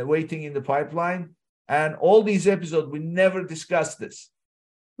 waiting in the pipeline. And all these episodes, we never discussed this.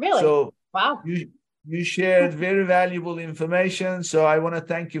 Really? So wow. You shared very valuable information. So I want to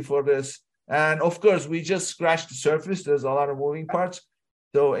thank you for this. And of course, we just scratched the surface. There's a lot of moving parts.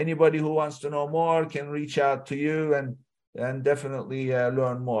 So anybody who wants to know more can reach out to you and definitely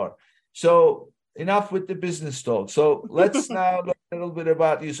learn more. So enough with the business talk. So let's now learn a little bit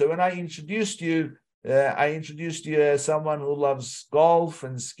about you. So when I introduced you as someone who loves golf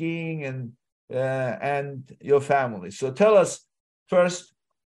and skiing and your family. So tell us first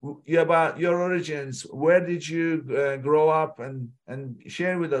about your origins. Where did you grow up, and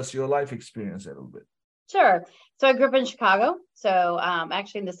share with us your life experience a little bit? Sure. So I grew up in Chicago. So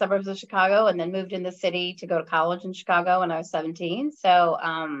actually in the suburbs of Chicago, and then moved in the city to go to college in Chicago when I was 17. So,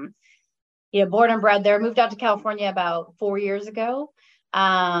 born and bred there, moved out to California about 4 years ago.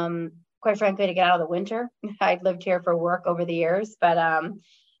 Quite frankly, to get out of the winter. I'd lived here for work over the years, but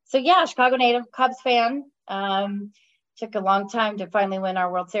so yeah, Chicago native, Cubs fan. Took a long time to finally win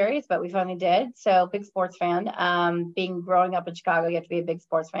our World Series, but we finally did. So big sports fan. Growing up in Chicago, you have to be a big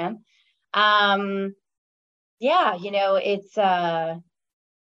sports fan. Yeah, it's but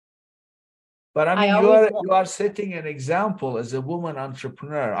I mean, you are setting an example as a woman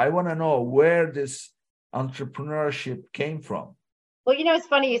entrepreneur. I want to know where this entrepreneurship came from. Well, it's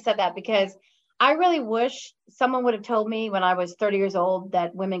funny you said that, because I really wish someone would have told me when I was 30 years old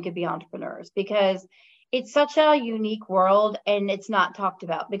that women could be entrepreneurs, because it's such a unique world and it's not talked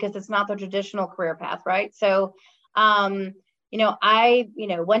about because it's not the traditional career path, right? So, I,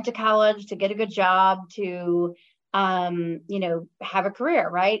 went to college to get a good job, to, have a career,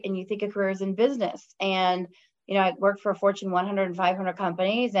 right? And you think a career is in business. And, I worked for Fortune 100 and 500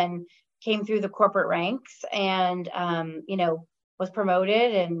 companies and came through the corporate ranks and, was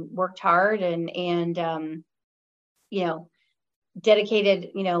promoted and worked hard and dedicated,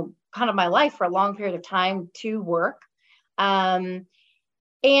 kind of my life for a long period of time to work, and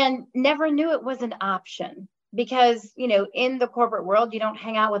never knew it was an option because, in the corporate world, you don't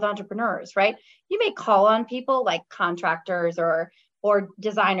hang out with entrepreneurs, right? You may call on people like contractors or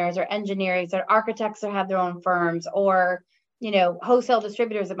designers or engineers or architects that have their own firms, or, wholesale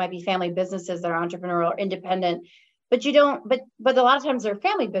distributors that might be family businesses that are entrepreneurial or independent. But you don't, but a lot of times they're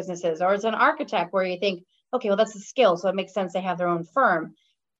family businesses, or it's an architect where you think, okay, well, that's a skill, so it makes sense they have their own firm.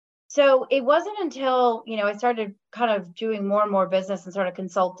 So it wasn't until, I started kind of doing more and more business and started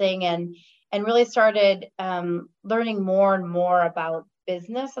consulting and really started learning more and more about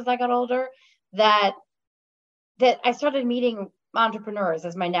business as I got older, that I started meeting entrepreneurs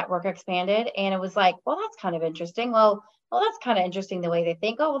as my network expanded. And it was like, well, that's kind of interesting. Well, that's kind of interesting the way they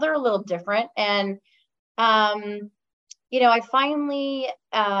think. Oh, well, they're a little different. And I finally,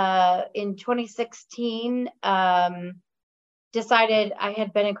 in 2016, decided, I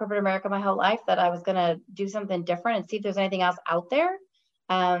had been in corporate America my whole life, that I was going to do something different and see if there's anything else out there.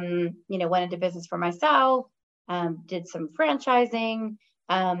 Went into business for myself, did some franchising,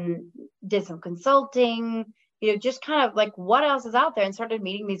 did some consulting, just kind of like what else is out there, and started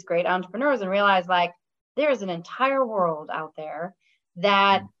meeting these great entrepreneurs and realized like there's an entire world out there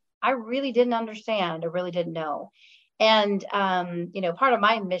that I really didn't understand or really didn't know. And, part of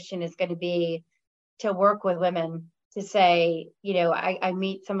my mission is going to be to work with women to say, I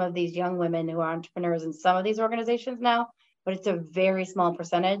meet some of these young women who are entrepreneurs in some of these organizations now, but it's a very small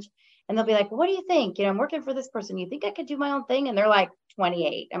percentage. And they'll be like, what do you think? I'm working for this person. You think I could do my own thing? And they're like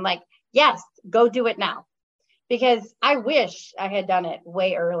 28. I'm like, yes, go do it now. Because I wish I had done it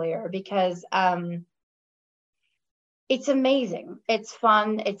way earlier, because it's amazing. It's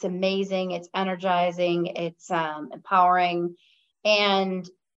fun. It's amazing. It's energizing. It's empowering. And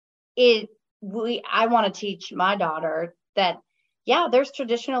I want to teach my daughter that, yeah, there's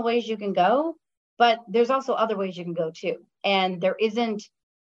traditional ways you can go, but there's also other ways you can go too. And there isn't,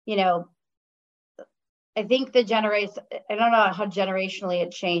 I think I don't know how generationally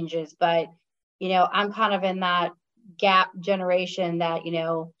it changes, but, I'm kind of in that gap generation that,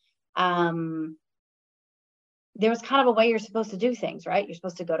 there was kind of a way you're supposed to do things, right? You're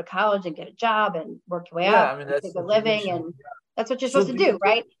supposed to go to college and get a job and work your way up, take a living, and that's what you're supposed to do,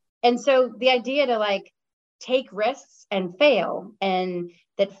 right? And so the idea to like take risks and fail, and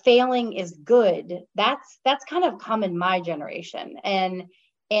that failing is good, that's kind of come in my generation and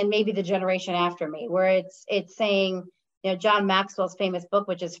maybe the generation after me, where it's saying, John Maxwell's famous book,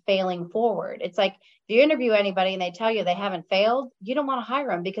 which is Failing Forward. It's like, if you interview anybody and they tell you they haven't failed, you don't want to hire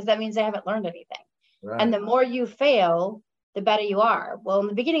them because that means they haven't learned anything. Right. And the more you fail, the better you are. Well, in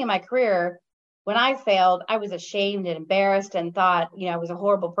the beginning of my career, when I failed, I was ashamed and embarrassed and thought, I was a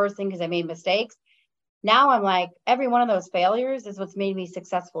horrible person because I made mistakes. Now I'm like, every one of those failures is what's made me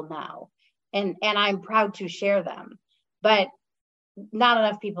successful now. And I'm proud to share them. But not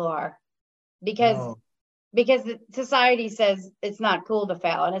enough people are, because society says it's not cool to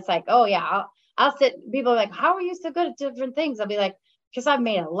fail. And it's like, oh yeah, I'll sit, people are like, how are you so good at different things? I'll be like, because I've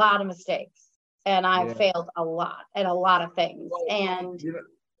made a lot of mistakes and I've failed a lot at a lot of things. Well, and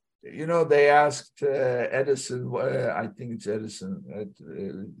they asked Edison, I think it's Edison,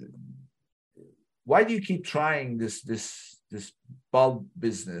 why do you keep trying this bulb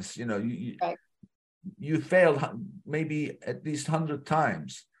business? Right. You failed maybe at least 100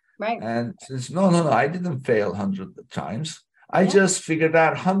 times. Right. And since no, I didn't fail 100 times. I just figured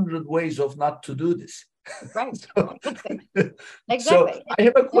out 100 ways of not to do this. Right. So, Exactly. so I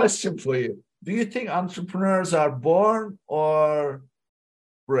have a question for you. Do you think entrepreneurs are born or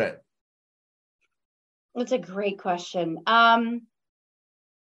bred? That's a great question. I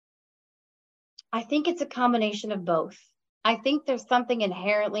think it's a combination of both. I think there's something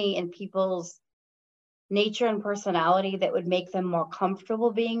inherently in people's nature and personality that would make them more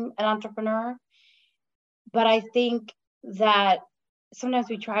comfortable being an entrepreneur. But I think that sometimes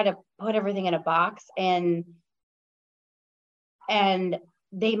we try to put everything in a box, and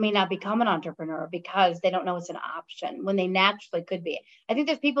they may not become an entrepreneur because they don't know it's an option when they naturally could be. I think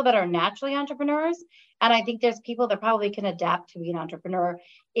there's people that are naturally entrepreneurs, and I think there's people that probably can adapt to be an entrepreneur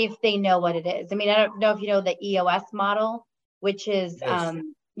if they know what it is. I mean, I don't know if you know the EOS model, which is Yes.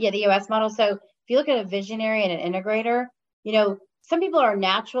 the EOS model. So if you look at a visionary and an integrator, some people are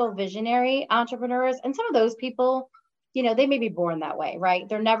natural visionary entrepreneurs, and some of those people, they may be born that way, right?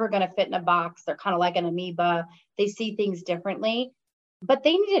 They're never going to fit in a box. They're kind of like an amoeba. They see things differently, but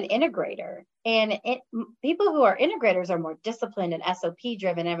they need an integrator. And people who are integrators are more disciplined and SOP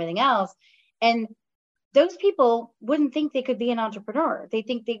driven and everything else. And those people wouldn't think they could be an entrepreneur. They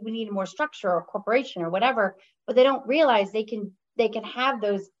think they would need more structure or corporation or whatever, but they don't realize they can have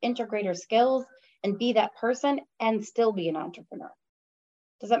those integrator skills and be that person and still be an entrepreneur.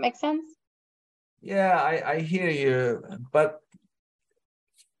 Does that make sense? Yeah, I hear you, but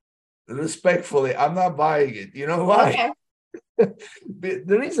respectfully, I'm not buying it. You know why? Okay.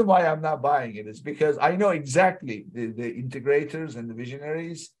 The reason why I'm not buying it is because I know exactly the integrators and the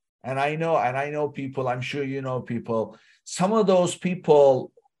visionaries, and I know people, I'm sure you know people. Some of those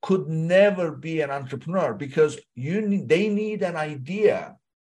people could never be an entrepreneur because they need an idea.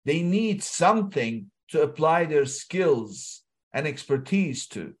 They need something to apply their skills and expertise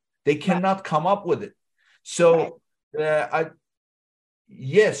to. They cannot come up with it. So,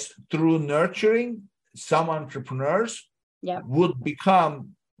 yes, through nurturing, some entrepreneurs would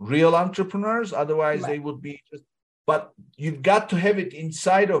become real entrepreneurs. Otherwise, they would be just, but you've got to have it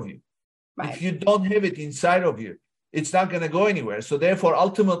inside of you. Right. If you don't have it inside of you, it's not going to go anywhere. So therefore,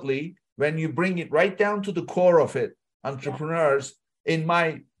 ultimately, when you bring it right down to the core of it, entrepreneurs, in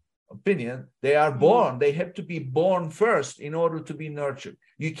my opinion, they are born. They have to be born first in order to be nurtured.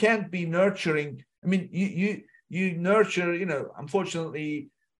 You can't be nurturing. I mean, you nurture, unfortunately,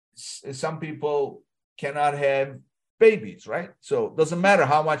 some people cannot have babies, right? So it doesn't matter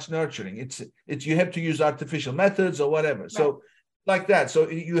how much nurturing. It's you have to use artificial methods or whatever. Right. So like that. So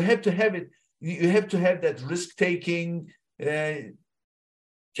you have to have it. You have to have that risk-taking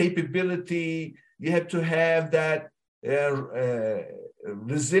capability. You have to have that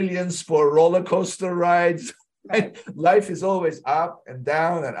resilience for roller coaster rides. Right. Life is always up and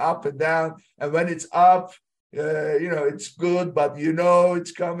down and up and down. And when it's up, it's good, but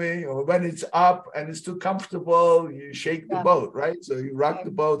it's coming. Or when it's up and it's too comfortable, you shake the boat, right? So you rock the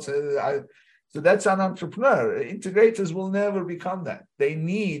boat. So that's an entrepreneur. Integrators will never become that. They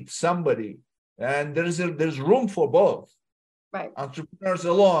need somebody, and there's room for both. Right. Entrepreneurs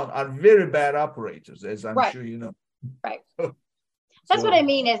alone are very bad operators, as I'm sure you know. Right. That's what I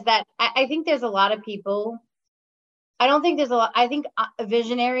mean is that I think there's a lot of people. I don't think there's a lot. I think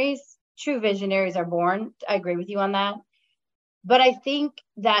true visionaries are born. I agree with you on that. But I think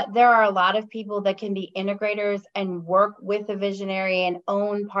that there are a lot of people that can be integrators and work with a visionary and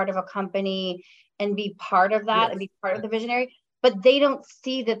own part of a company and be part of that and be part of the visionary, but they don't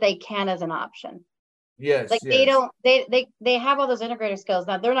see that they can as an option. They don't, they have all those integrator skills.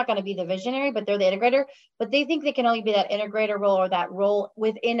 Now they're not going to be the visionary, but they're the integrator, but they think they can only be that integrator role or that role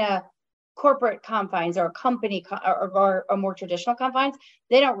within a corporate confines or a company or more traditional confines.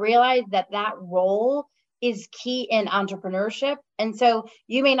 They don't realize that role is key in entrepreneurship. And so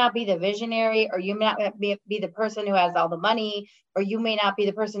you may not be the visionary, or you may not be the person who has all the money, or you may not be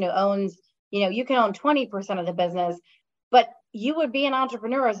the person who owns, you can own 20% of the business, but you would be an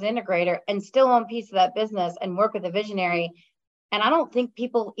entrepreneur as an integrator and still own a piece of that business and work with a visionary. And I don't think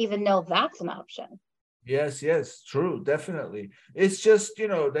people even know that's an option. Yes, true, definitely. It's just,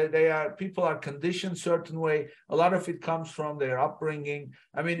 people are conditioned certain way. A lot of it comes from their upbringing.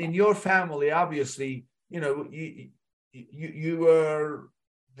 I mean, in your family, obviously, you were,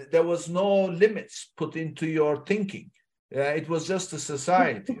 there was no limits put into your thinking. It was just a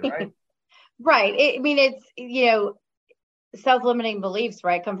society, right? Right. It's, self-limiting beliefs,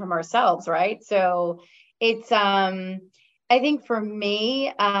 right, come from ourselves, right? So it's, I think for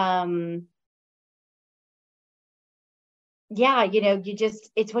me,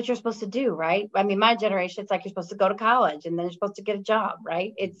 it's what you're supposed to do, right? I mean, my generation, it's like you're supposed to go to college and then you're supposed to get a job,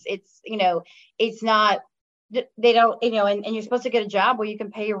 right? It's not they don't, and you're supposed to get a job where you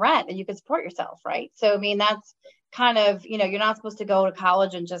can pay your rent and you can support yourself, right? So, I mean, that's kind of, you're not supposed to go to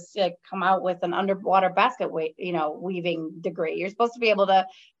college and just come out with an underwater basket weaving degree. You're supposed to be able to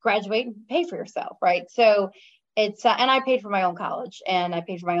graduate and pay for yourself, right? So it's, and I paid for my own college and I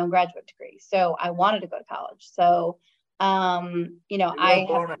paid for my own graduate degree. So I wanted to go to college. So,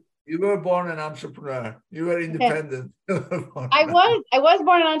 you were born an entrepreneur. You were independent. I was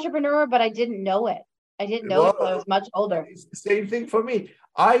born an entrepreneur, but I didn't know it. I didn't know it until I was much older. It's the same thing for me.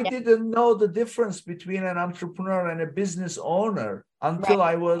 I didn't know the difference between an entrepreneur and a business owner until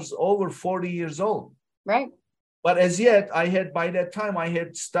I was over 40 years old. Right. But as yet, by that time, I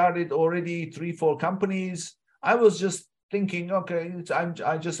had started already 3-4 companies. I was just thinking, okay,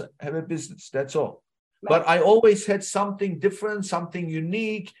 I just have a business. That's all. Right. But I always had something different, something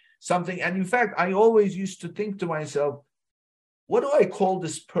unique, something. And in fact, I always used to think to myself, what do I call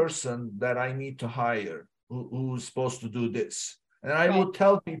this person that I need to hire who's supposed to do this? And I would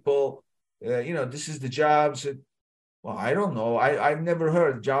tell people, this is the job. So, well, I don't know. I've never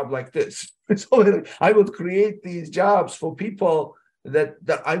heard a job like this. So I would create these jobs for people that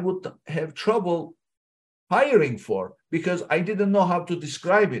I would have trouble hiring for because I didn't know how to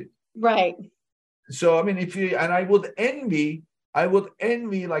describe it. Right. So, I mean, I would envy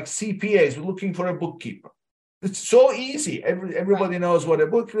like CPAs looking for a bookkeeper. It's so easy. Everybody knows what a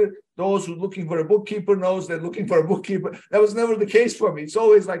bookkeeper. Those who are looking for a bookkeeper knows they're looking for a bookkeeper. That was never the case for me. It's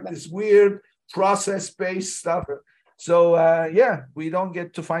always like this weird process-based stuff. So we don't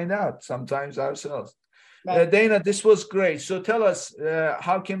get to find out sometimes ourselves. Right. Dana, this was great. So tell us,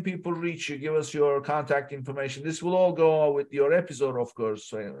 how can people reach you? Give us your contact information. This will all go with your episode, of course,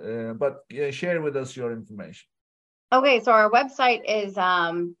 but share with us your information. Okay, so our website is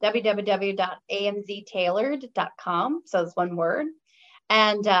www.amztailored.com. So it's one word.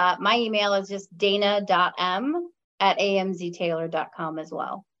 And my email is just dana.m@amztailored.com as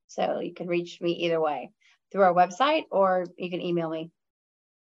well. So you can reach me either way through our website or you can email me.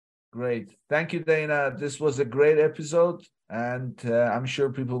 Great. Thank you, Dana. This was a great episode, and I'm sure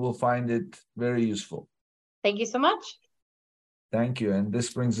people will find it very useful. Thank you so much. Thank you. And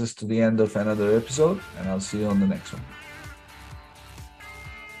this brings us to the end of another episode, and I'll see you on the next one.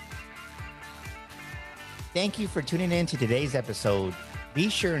 Thank you for tuning in to today's episode. Be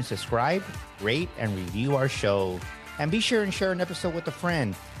sure and subscribe, rate, and review our show. And be sure and share an episode with a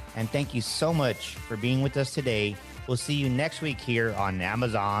friend. And thank you so much for being with us today. We'll see you next week here on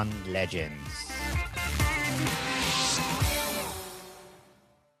Amazon Legends.